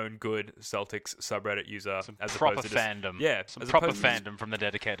a known good Celtics subreddit user. Some as proper opposed to just, fandom. Yeah. Some proper fandom from the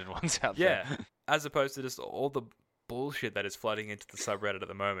dedicated ones out there. Yeah. As opposed to just all the bullshit that is flooding into the subreddit at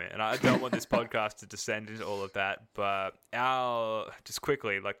the moment. And I don't want this podcast to descend into all of that, but just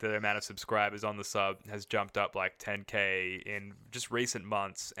quickly, like the amount of subscribers on the sub has jumped up like 10K in just recent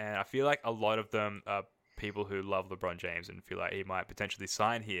months. And I feel like a lot of them are people who love LeBron James and feel like he might potentially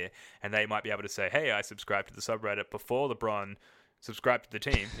sign here, and they might be able to say, hey, I subscribed to the subreddit before LeBron subscribed to the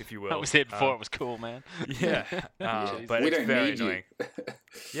team, if you will. I was there before it was cool, man. Yeah. But We it's don't very need you. annoying.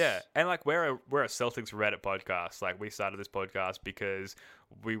 Yeah. And like we're a Celtics Reddit podcast. Like we started this podcast because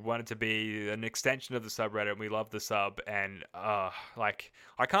we wanted to be an extension of the subreddit, and we love the sub, and like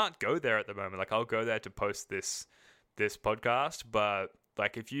I can't go there at the moment. Like I'll go there to post this podcast, but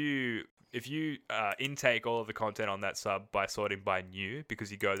like if you intake all of the content on that sub by sorting by new,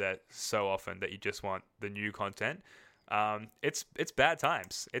 because you go there so often that you just want the new content, it's bad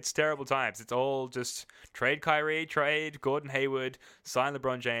times. It's terrible times. It's all just trade Kyrie, trade Gordon Hayward, sign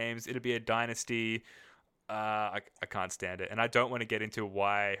LeBron James. It'll be a dynasty. I can't stand it, and I don't want to get into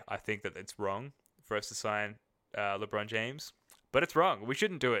why I think that it's wrong for us to sign LeBron James, but it's wrong. We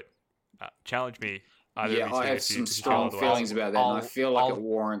shouldn't do it. Challenge me. Yeah, I have some strong feelings about that, and I feel like it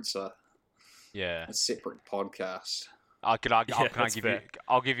warrants a separate podcast. I'll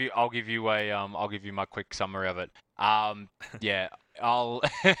give you my quick summary of it. I'll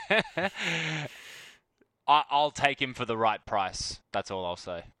take him for the right price. That's all I'll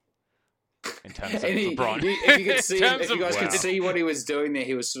say. In terms of LeBron. If you guys could see what he was doing there,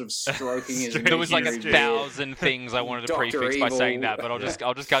 he was sort of stroking his. There was like 1,000 things I wanted to prefix by saying that, but I'll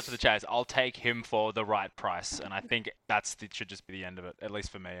just cut to the chase. I'll take him for the right price, and I think it should just be the end of it, at least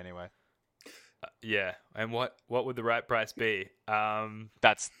for me, anyway. Yeah, and what would the right price be?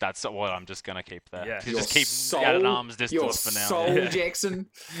 That's what I'm just gonna keep there. Yeah, just keep at an arm's distance for now. Soul Jackson.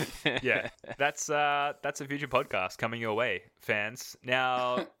 Yeah, that's a future podcast coming your way, fans.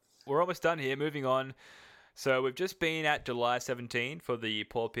 Now we're almost done here. Moving on. So we've just been at July 17 for the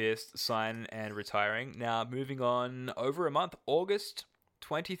Paul Pierce sign and retiring. Now moving on over a month, August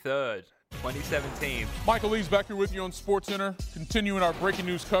 23rd. 2017. Michael Lees back here with you on SportsCenter, continuing our breaking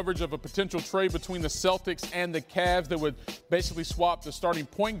news coverage of a potential trade between the Celtics and the Cavs that would basically swap the starting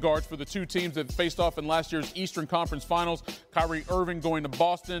point guards for the two teams that faced off in last year's Eastern Conference Finals. Kyrie Irving going to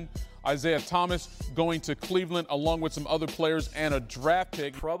Boston, Isaiah Thomas going to Cleveland, along with some other players and a draft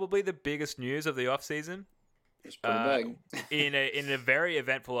pick. Probably the biggest news of the offseason. It's pretty big. in a very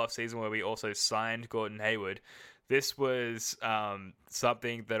eventful offseason where we also signed Gordon Hayward. This was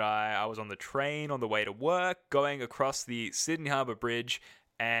something that I was on the train on the way to work, going across the Sydney Harbour Bridge,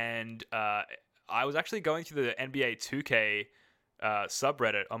 and I was actually going through the NBA 2K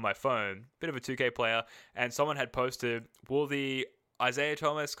subreddit on my phone, bit of a 2K player, and someone had posted, will the Isaiah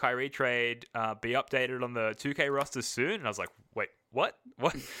Thomas Kyrie trade be updated on the 2K roster soon? And I was like, wait, what?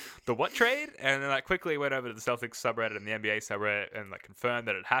 The what trade? And then I quickly went over to the Celtics subreddit and the NBA subreddit and like confirmed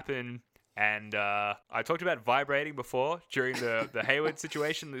that it happened. And I talked about vibrating before during the Hayward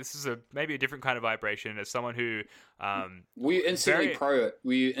situation. This is maybe a different kind of vibration as someone who... Were you instantly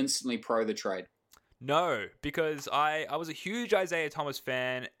pro the trade? No, because I was a huge Isaiah Thomas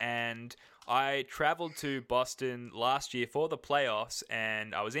fan, and I traveled to Boston last year for the playoffs,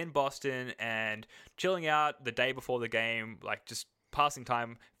 and I was in Boston and chilling out the day before the game, like just passing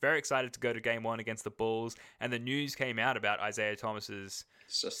time, very excited to go to game one against the Bulls, and the news came out about Isaiah Thomas's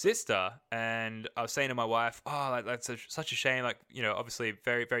sister, and I was saying to my wife, that's such a shame, like, you know, obviously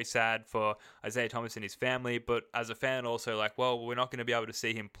very, very sad for Isaiah Thomas and his family, but as a fan also like, well, we're not going to be able to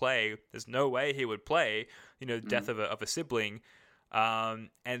see him play, there's no way he would play, you know, the death of a sibling, and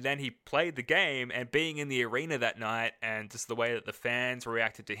then he played the game, and being in the arena that night, and just the way that the fans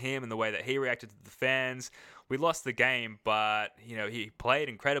reacted to him and the way that he reacted to the fans, we lost the game, but you know, he played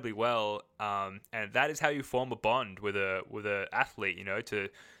incredibly well, and that is how you form a bond with a athlete, you know,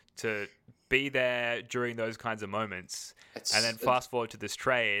 to be there during those kinds of moments. And then fast forward to this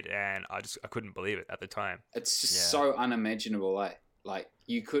trade, and I couldn't believe it at the time. It's just so unimaginable, eh? Like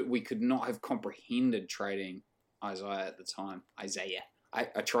we could not have comprehended trading Isaiah at the time. Isaiah. I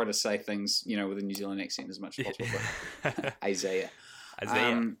try to say things, you know, with a New Zealand accent as much as possible. But Isaiah.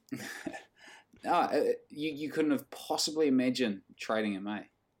 No, you couldn't have possibly imagined trading him, eh?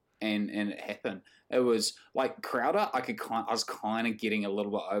 And it happened. It was like Crowder. I was kind of getting a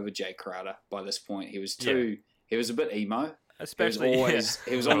little bit over Jay Crowder by this point. He was he was a bit emo. Especially,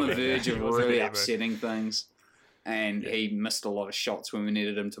 he was on the verge of really upsetting things, and he missed a lot of shots when we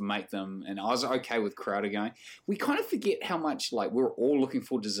needed him to make them. And I was okay with Crowder going. We kind of forget how much like we were all looking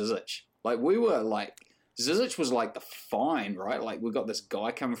forward to Zizic. Like we were like Zizic was like the find, right? Like we've got this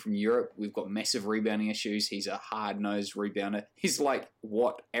guy coming from Europe. We've got massive rebounding issues. He's a hard-nosed rebounder. He's like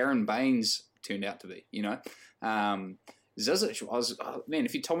what Aaron Baines turned out to be, you know? Zizic, man,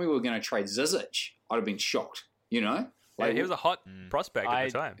 if you told me we were going to trade Zizic, I'd have been shocked, you know? Like, he was a hot prospect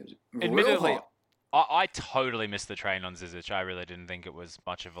at the time. Admittedly, I totally missed the train on Zizic. I really didn't think it was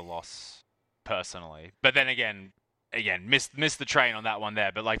much of a loss personally. But then again, missed the train on that one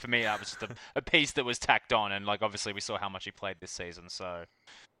there. But like for me, that was just a piece that was tacked on, and like obviously we saw how much he played this season. So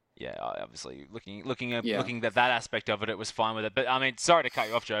yeah, obviously looking at that aspect of it, it was fine with it. But I mean, sorry to cut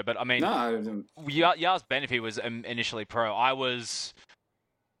you off, Joe. But I mean, no, you asked Ben if he was initially pro. I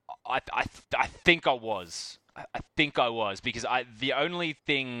think I was. I think I was because the only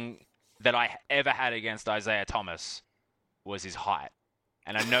thing that I ever had against Isaiah Thomas was his height.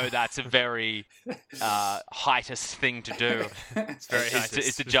 And I know that's a very heightist thing to do. It's very heightist.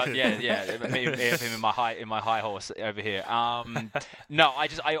 Is to judge, yeah. Him in my high horse over here. No,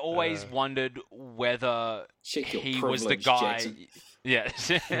 I always wondered whether he was the guy. Jackson. Yeah,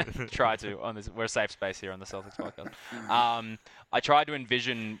 try to on this. We're a safe space here on the Celtics podcast. I tried to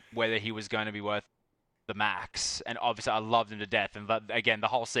envision whether he was going to be worth the max, and obviously I loved him to death. And again, the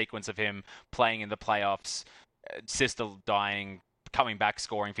whole sequence of him playing in the playoffs, sister dying, coming back,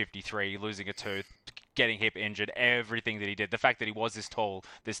 scoring 53, losing a tooth, getting hip injured, everything that he did. The fact that he was this tall,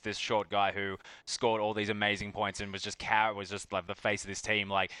 this short guy who scored all these amazing points and was just like the face of this team.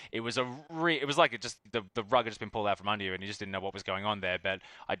 Like it was like it just the rug had just been pulled out from under you, and you just didn't know what was going on there. But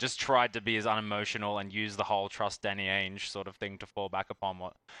I just tried to be as unemotional and use the whole trust Danny Ainge sort of thing to fall back upon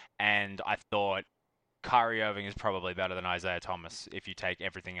and I thought Kyrie Irving is probably better than Isaiah Thomas if you take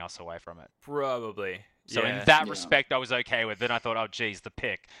everything else away from it. Probably. So in that respect, I was okay with. Then I thought, oh, geez, the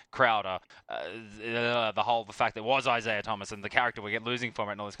pick, Crowder, the fact that it was Isaiah Thomas and the character we get losing from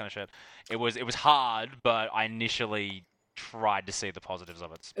it and all this kind of shit. It was hard, but I initially tried to see the positives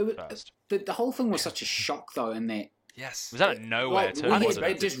of it first. The whole thing was such a shock, though, in that. Yes. Was out of nowhere, too?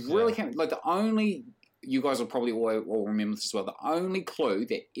 It just really came. Like, the only. You guys will probably all remember this as well. The only clue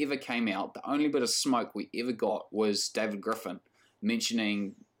that ever came out, the only bit of smoke we ever got was David Griffin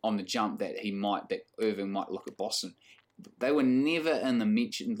mentioning on the jump that Irving might look at Boston. They were never in the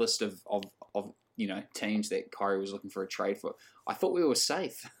mentioned list of teams that Kyrie was looking for a trade for. I thought we were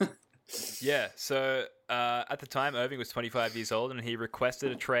safe. Yeah, so at the time, Irving was 25 years old, and he requested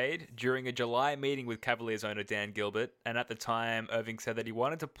a trade during a July meeting with Cavaliers owner Dan Gilbert. And at the time, Irving said that he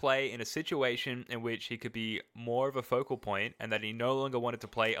wanted to play in a situation in which he could be more of a focal point, and that he no longer wanted to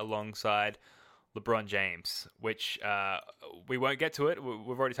play alongside LeBron James, which we won't get to it.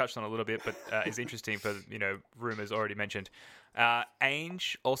 We've already touched on a little bit, but is interesting for rumors already mentioned.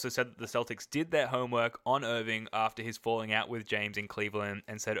 Ainge also said that the Celtics did their homework on Irving after his falling out with James in Cleveland,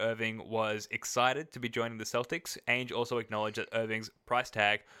 and said Irving was excited to be joining the Celtics. Ainge also acknowledged that Irving's price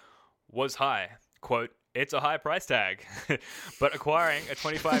tag was high. Quote, "It's a high price tag, but acquiring a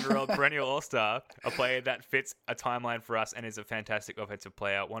 25-year-old perennial all-star, a player that fits a timeline for us and is a fantastic offensive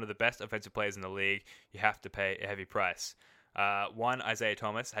player, one of the best offensive players in the league, you have to pay a heavy price." One, Isaiah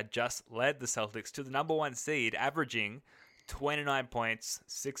Thomas had just led the Celtics to the number one seed, averaging 29 points,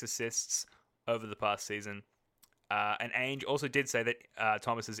 6 assists over the past season. And Ainge also did say that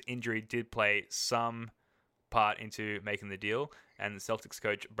Thomas's injury did play some part into making the deal. And the Celtics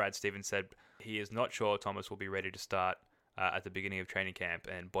coach, Brad Stevens, said he is not sure Thomas will be ready to start at the beginning of training camp.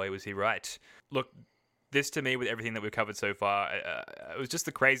 And boy, was he right. Look, this to me, with everything that we've covered so far, it was just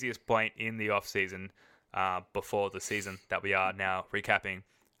the craziest point in the offseason before the season that we are now recapping.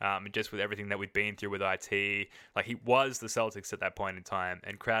 Just with everything that we'd been through with IT, like he was the Celtics at that point in time,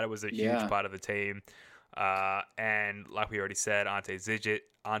 and Crowder was a huge part of the team. And like we already said, Ante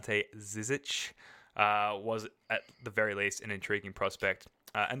Zizic was at the very least an intriguing prospect.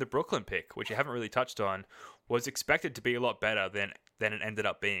 And the Brooklyn pick, which you haven't really touched on, was expected to be a lot better than it ended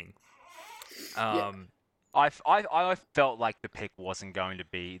up being. I felt like the pick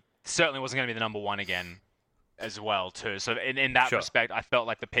certainly wasn't going to be the number one again as well too. So in that respect, I felt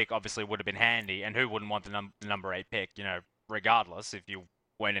like the pick obviously would have been handy, and who wouldn't want the number 8 pick, regardless if you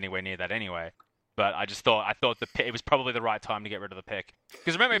weren't anywhere near that anyway. But I thought it was probably the right time to get rid of the pick.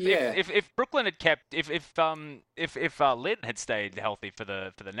 Because remember, if Brooklyn had kept, if Lin had stayed healthy for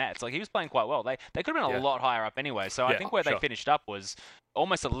the Nets, like he was playing quite well. They could have been a lot higher up anyway. So I think where they finished up was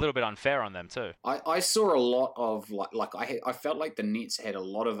almost a little bit unfair on them too. I saw a lot of I felt like the Nets had a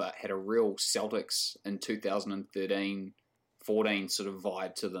real Celtics in 2013, 14 sort of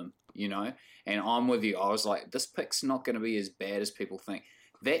vibe to them, And I'm with you. I was like, this pick's not going to be as bad as people think.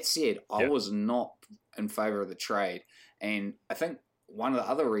 That said, I was not in favour of the trade. And I think one of the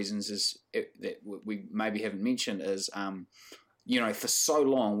other reasons is that we maybe haven't mentioned is, for so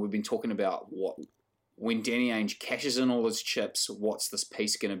long we've been talking about when Danny Ainge cashes in all his chips, what's this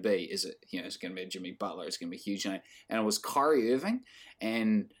piece going to be? Is it, it's going to be a Jimmy Butler, it's going to be a huge name. And it was Kyrie Irving,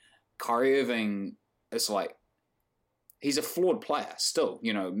 and Kyrie Irving is like, he's a flawed player still,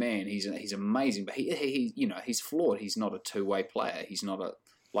 man, he's amazing, but he's flawed. He's not a two-way player. He's not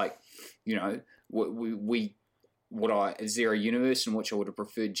is there a universe in which I would have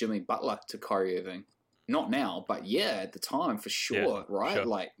preferred Jimmy Butler to Kyrie Irving? Not now, but at the time for sure, right? Sure.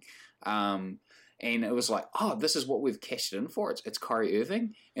 Like, and it was like, oh, this is what we've cashed in for. It's Kyrie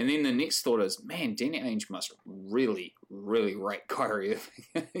Irving. And then the next thought is, man, Danny Ainge must really, really rate Kyrie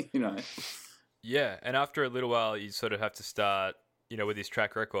Irving, Yeah, and after a little while, you sort of have to start, with his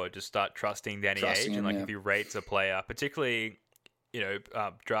track record, just start trusting Danny Ainge. And if he rates a player, particularly,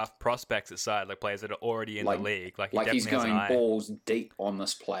 draft prospects aside, like players that are already in the league. Like he's going balls deep on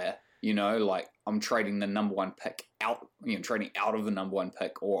this player. Like I'm trading the number one pick out, trading out of the number one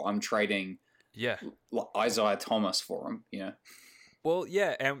pick, or I'm trading Isaiah Thomas for him, Well,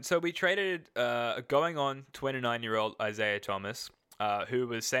 yeah, and so we traded going on 29-year-old Isaiah Thomas, who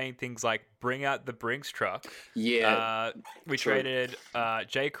was saying things like, bring out the Brinks truck. Yeah. We traded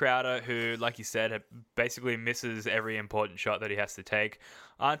Jay Crowder, who, like you said, basically misses every important shot that he has to take.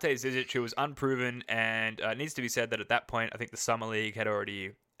 Ante Zizic, who was unproven, and it needs to be said that at that point, I think the Summer League had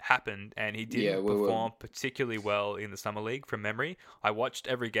already happened, and he didn't perform particularly well in the Summer League from memory. I watched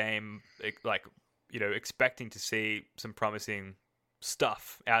every game, expecting to see some promising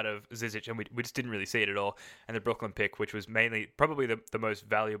stuff out of Zizic, and we just didn't really see it at all. And the Brooklyn pick, which was probably the most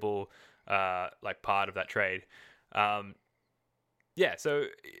valuable part of that trade. So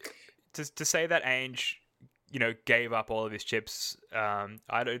to say that Ainge gave up all of his chips,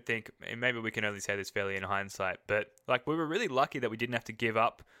 I don't think, and maybe we can only say this fairly in hindsight, but we were really lucky that we didn't have to give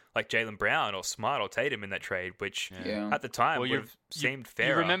up Jaylen Brown or Smart or Tatum in that trade, which at the time would have seemed fair.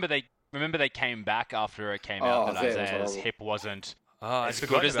 You remember they came back after it came out that Isaiah's hip wasn't as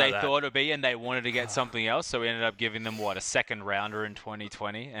good as they thought it would be, and they wanted to get something else, so we ended up giving them a second rounder in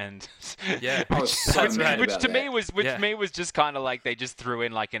 2020, and which to me was just kind of like they just threw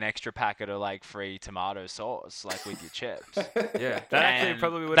in an extra packet of free tomato sauce with your chips. Yeah, that actually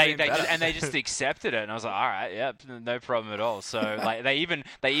probably would have been better. And they just accepted it, and I was like, all right, yeah, no problem at all. So they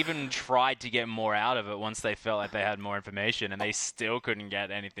even tried to get more out of it once they felt like they had more information, and they still couldn't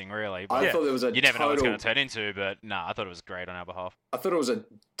get anything really. But I thought there was you never know what it's going to turn into, but no, I thought it was great on our behalf. I thought it was a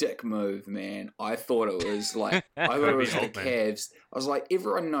dick move, man. I thought it was the Cavs. I was like,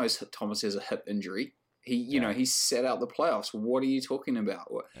 everyone knows Thomas has a hip injury. He set out the playoffs. What are you talking about?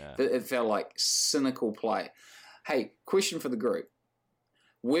 Yeah. It felt like cynical play. Hey, question for the group.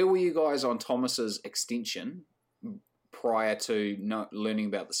 Where were you guys on Thomas's extension prior to not learning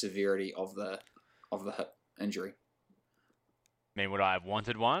about the severity of the hip injury? I mean, would I have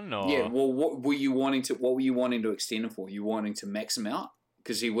wanted one? Or? Yeah. Well, what were you wanting to extend him for? You wanting to max him out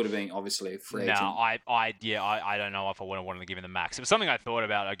because he would have been obviously a free agent. No, I don't know if I would have wanted to give him the max. It was something I thought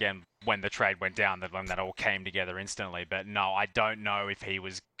about again when the trade went down. That all came together instantly. But no, I don't know if he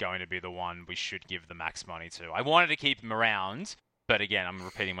was going to be the one we should give the max money to. I wanted to keep him around, but again, I'm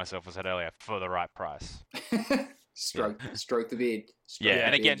repeating myself as I said earlier, for the right price. Stroke the beard.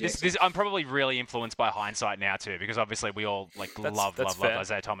 And again, this I'm probably really influenced by hindsight now too, because obviously we all love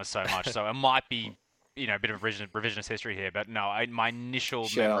Isaiah Thomas so much. So it might be a bit of revisionist history here, but no, my initial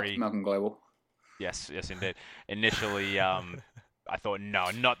memory. Malcolm Global. Yes, indeed. Initially, I thought no,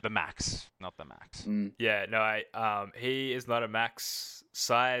 not the max. Mm. Yeah, no, he is not a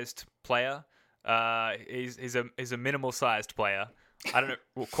max-sized player. He's a minimal-sized player. I don't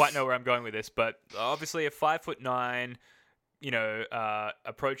quite know where I'm going with this, but obviously a 5'9",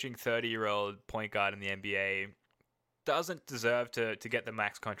 approaching 30-year-old point guard in the NBA doesn't deserve to get the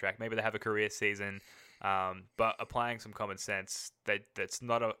max contract. Maybe they have a career season, but applying some common sense, that's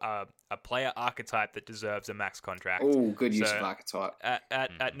not a player archetype that deserves a max contract. Oh, good use of archetype.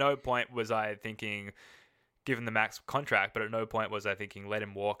 At no point was I thinking give him the max contract, but at no point was I thinking let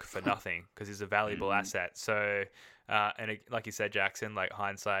him walk for nothing because he's a valuable asset. So. Like you said, Jackson,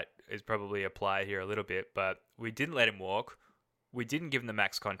 hindsight is probably applied here a little bit, but we didn't let him walk. We didn't give him the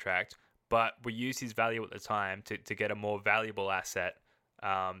max contract, but we used his value at the time to get a more valuable asset.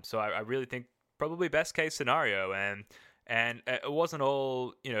 So I really think probably best case scenario. And it wasn't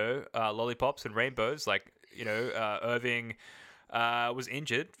all, lollipops and rainbows. Irving was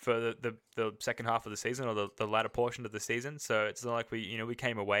injured for the second half of the season, or the latter portion of the season. So it's not like we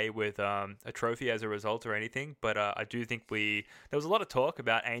came away with a trophy as a result or anything. But I do think there was a lot of talk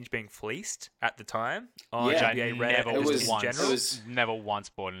about Ainge being fleeced at the time on NBA Reddit. Never once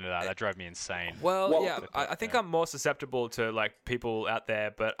bought into that. That drove me insane. Well, yeah, I think I'm more susceptible to like people out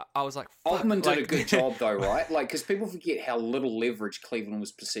there, but I was like, Altman did a good job though, right? Like, because people forget how little leverage Cleveland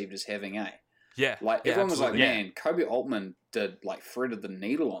was perceived as having, eh? Yeah. Like, everyone was like, absolutely. man, Kobe Altman threaded the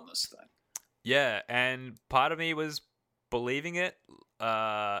needle on this thing. Yeah, and part of me was believing it,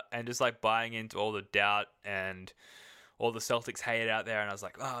 and just like buying into all the doubt and all the Celtics hate out there, and I was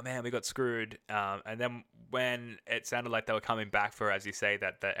like, oh man, we got screwed. And then when it sounded like they were coming back for, as you say,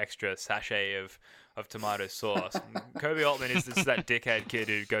 that extra sachet of tomato sauce, Kobe Altman is just that dickhead kid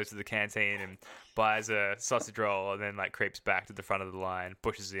who goes to the canteen and buys a sausage roll and then like creeps back to the front of the line,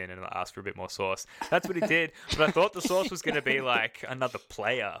 pushes in and asks for a bit more sauce. That's what he did. But I thought the sauce was going to be like another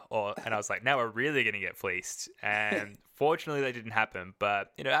player, and I was like, now we're really going to get fleeced. And fortunately, that didn't happen.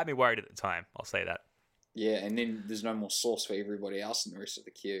 But it had me worried at the time. I'll say that. Yeah, and then there's no more sauce for everybody else in the rest of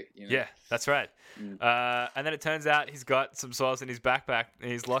the queue. You know? Yeah, that's right. And then it turns out he's got some sauce in his backpack, in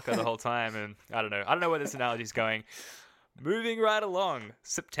his locker the whole time. And I don't know where this analogy is going. Moving right along,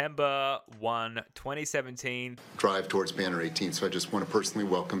 September 1, 2017. Drive towards Banner 18. So I just want to personally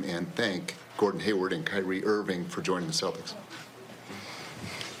welcome and thank Gordon Hayward and Kyrie Irving for joining the Celtics.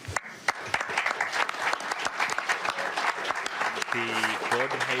 The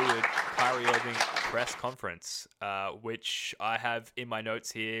Gordon Hayward, Kyrie Irving press conference, which I have in my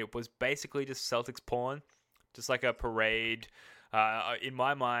notes here, was basically just Celtics porn, just like a parade. In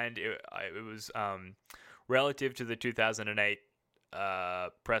my mind, it was relative to the 2008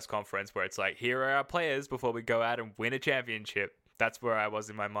 press conference, where it's like, here are our players before we go out and win a championship. That's where I was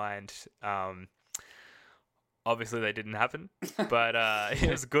in my mind. Obviously, they didn't happen, but it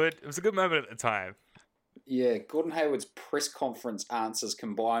was good. It was a good moment at the time. Yeah, Gordon Hayward's press conference answers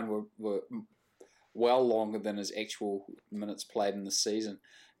combined were well longer than his actual minutes played in the season.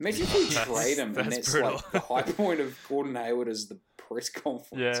 Imagine if we trade him, and that's like the high point of Gordon Hayward is the press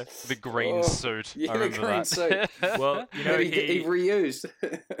conference. Yeah, the green suit. Yeah, I remember the green suit. Well, he reused.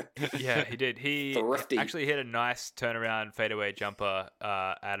 Yeah, he did. He Thrifty. actually hit a nice turnaround fadeaway jumper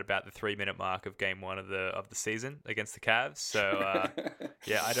at about the 3-minute mark of Game 1 of the season against the Cavs. So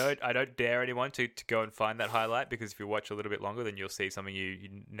yeah, I don't dare anyone to go and find that highlight, because if you watch a little bit longer, then you'll see something you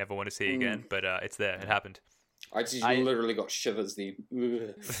never want to see again. But it's there. It happened. I literally got shivers then.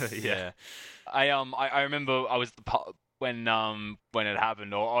 Yeah. I remember I was when it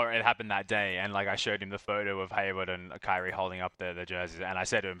happened, or it happened that day, and like I showed him the photo of Hayward and Kyrie holding up their jerseys, and I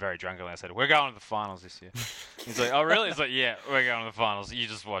said to him very drunkenly, I said, "We're going to the finals this year." He's like, "Oh really?" He's like, "Yeah, we're going to the finals. You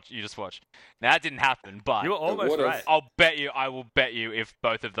just watch." Now that didn't happen, but you were almost right. I will bet you, if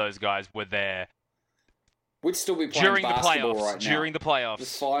both of those guys were there, we'd still be playing during the basketball playoffs. right now. During the playoffs, the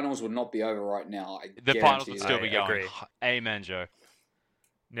finals would not be over right now. The finals would still be going. Agree. Amen, Joe.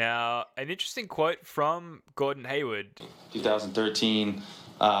 Now, an interesting quote from Gordon Hayward. 2013,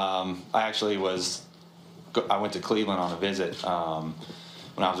 I went to Cleveland on a visit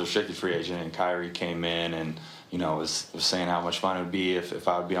when I was a restricted free agent, and Kyrie came in and was saying how much fun it would be if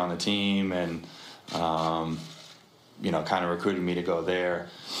I would be on the team, and kind of recruited me to go there,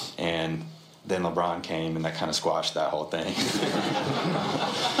 and then LeBron came, and that kind of squashed that whole thing.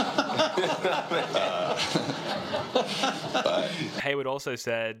 Hayward also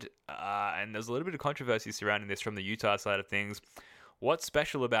said, and there's a little bit of controversy surrounding this from the Utah side of things, what's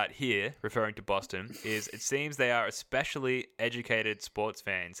special about here, referring to Boston, is it seems they are especially educated sports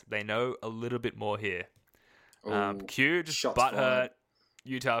fans. They know a little bit more here. Cue just butthurt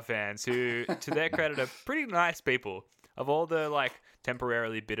Utah fans who, to their credit, are pretty nice people. Of all the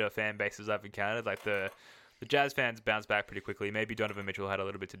temporarily bitter fan bases I've encountered, the Jazz fans bounce back pretty quickly. Maybe Donovan Mitchell had a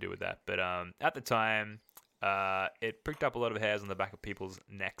little bit to do with that, but at the time, it pricked up a lot of hairs on the back of people's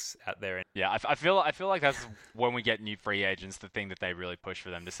necks out there. Yeah, I feel like that's when we get new free agents. The thing that they really push for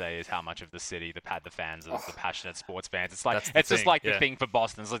them to say is how much of the city the fans are the passionate sports fans. It's like the thing for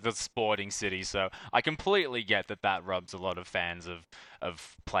Boston. It's like the sporting city. So I completely get that rubs a lot of fans of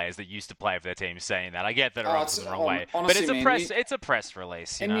players that used to play for their team saying that. I get that it rubs them the wrong way, honestly, but it's a press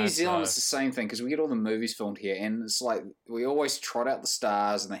release. In New Zealand, it's the same thing, because we get all the movies filmed here, and it's like we always trot out the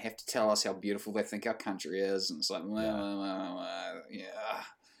stars, and they have to tell us how beautiful they think our country is, and it's like,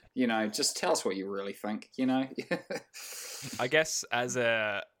 yeah, just tell us what you really think, I guess as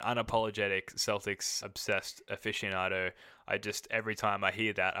a unapologetic Celtics obsessed aficionado, I just, every time I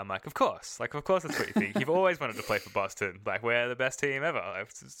hear that, I'm like, of course that's what you think. You've always wanted to play for Boston. We're the best team ever.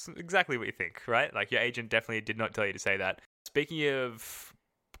 It's exactly what you think, right? Your agent definitely did not tell you to say that. Speaking of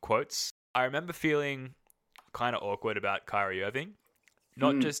quotes, I remember feeling kind of awkward about Kyrie Irving.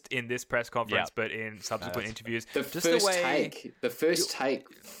 Not just in this press conference, but in subsequent interviews. The first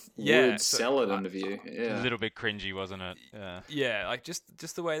take would sell it interview. Yeah. A little bit cringy, wasn't it? Yeah. Yeah, like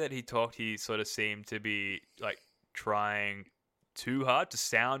just the way that he talked, he sort of seemed to be like trying too hard to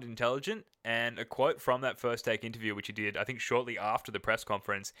sound intelligent. And a quote from that first take interview, which he did, I think shortly after the press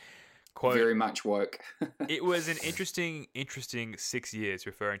conference, quote, very much woke. It was an interesting 6 years,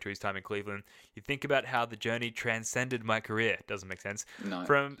 referring to his time in Cleveland. You think about how the journey transcended my career. Doesn't make sense. No.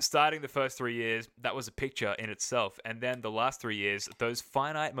 From starting the first 3 years, that was a picture in itself. And then the last 3 years, those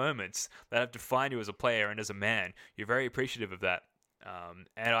finite moments that have defined you as a player and as a man, you're very appreciative of that.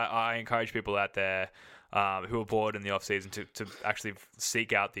 And I encourage people out there who are bored in the off-season to actually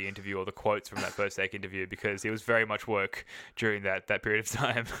seek out the interview or the quotes from that first take interview, because it was very much work during that period of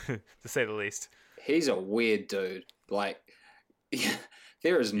time, to say the least. He's a weird dude. Like,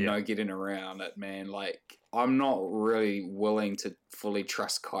 there is no getting around it, man. Like, I'm not really willing to fully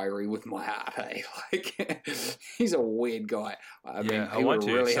trust Kyrie with my heart, hey? Like, he's a weird guy. I mean, he would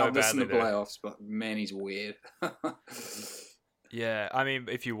really help us in the playoffs, but man, he's weird. Yeah, I mean,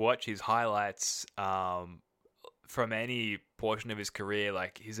 if you watch his highlights from any portion of his career,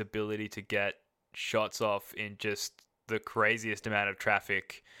 like his ability to get shots off in just the craziest amount of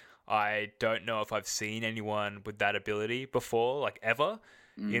traffic, I don't know if I've seen anyone with that ability before, like ever.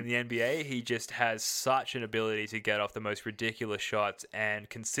 In the NBA, he just has such an ability to get off the most ridiculous shots and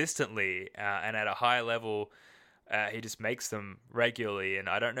consistently and at a high level. He just makes them regularly, and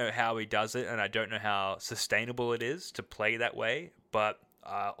I don't know how he does it, and I don't know how sustainable it is to play that way, but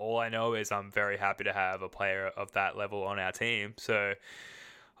all I know is I'm very happy to have a player of that level on our team. So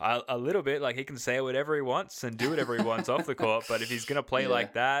a little bit, like, he can say whatever he wants and do whatever he wants off the court, but if he's going to play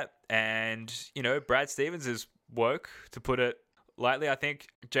like that, and, you know, Brad Stevens' work, to put it lightly, I think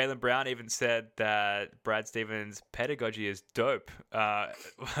Jaylen Brown even said that Brad Stevens' pedagogy is dope.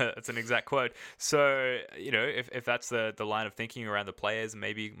 That's an exact quote. So, you know, if that's the line of thinking around the players,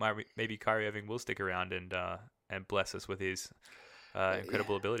 maybe Kyrie Irving will stick around and bless us with his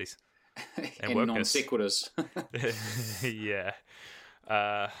incredible abilities and non sequiturs. Yeah.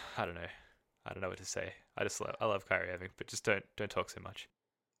 I don't know. I don't know what to say. I love Kyrie Irving, but just don't talk so much.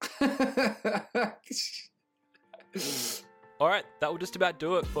 All right, that will just about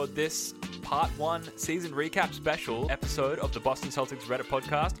do it for this Part 1 season recap special episode of the Boston Celtics Reddit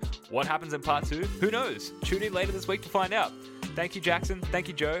podcast. What happens in Part 2? Who knows? Tune in later this week to find out. Thank you, Jackson. Thank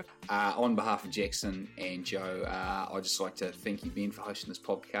you, Joe. On behalf of Jackson and Joe, I'd just like to thank you, Ben, for hosting this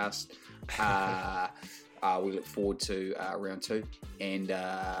podcast. We look forward to round 2. And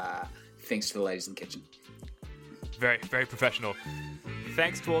thanks to the ladies in the kitchen. Very, very professional.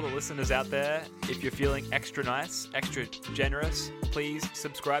 Thanks to all the listeners out there. If you're feeling extra nice, extra generous, please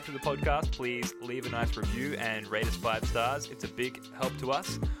subscribe to the podcast. Please leave a nice review and rate us 5 stars. It's a big help to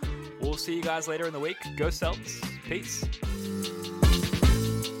us. We'll see you guys later in the week. Go Celts. Peace.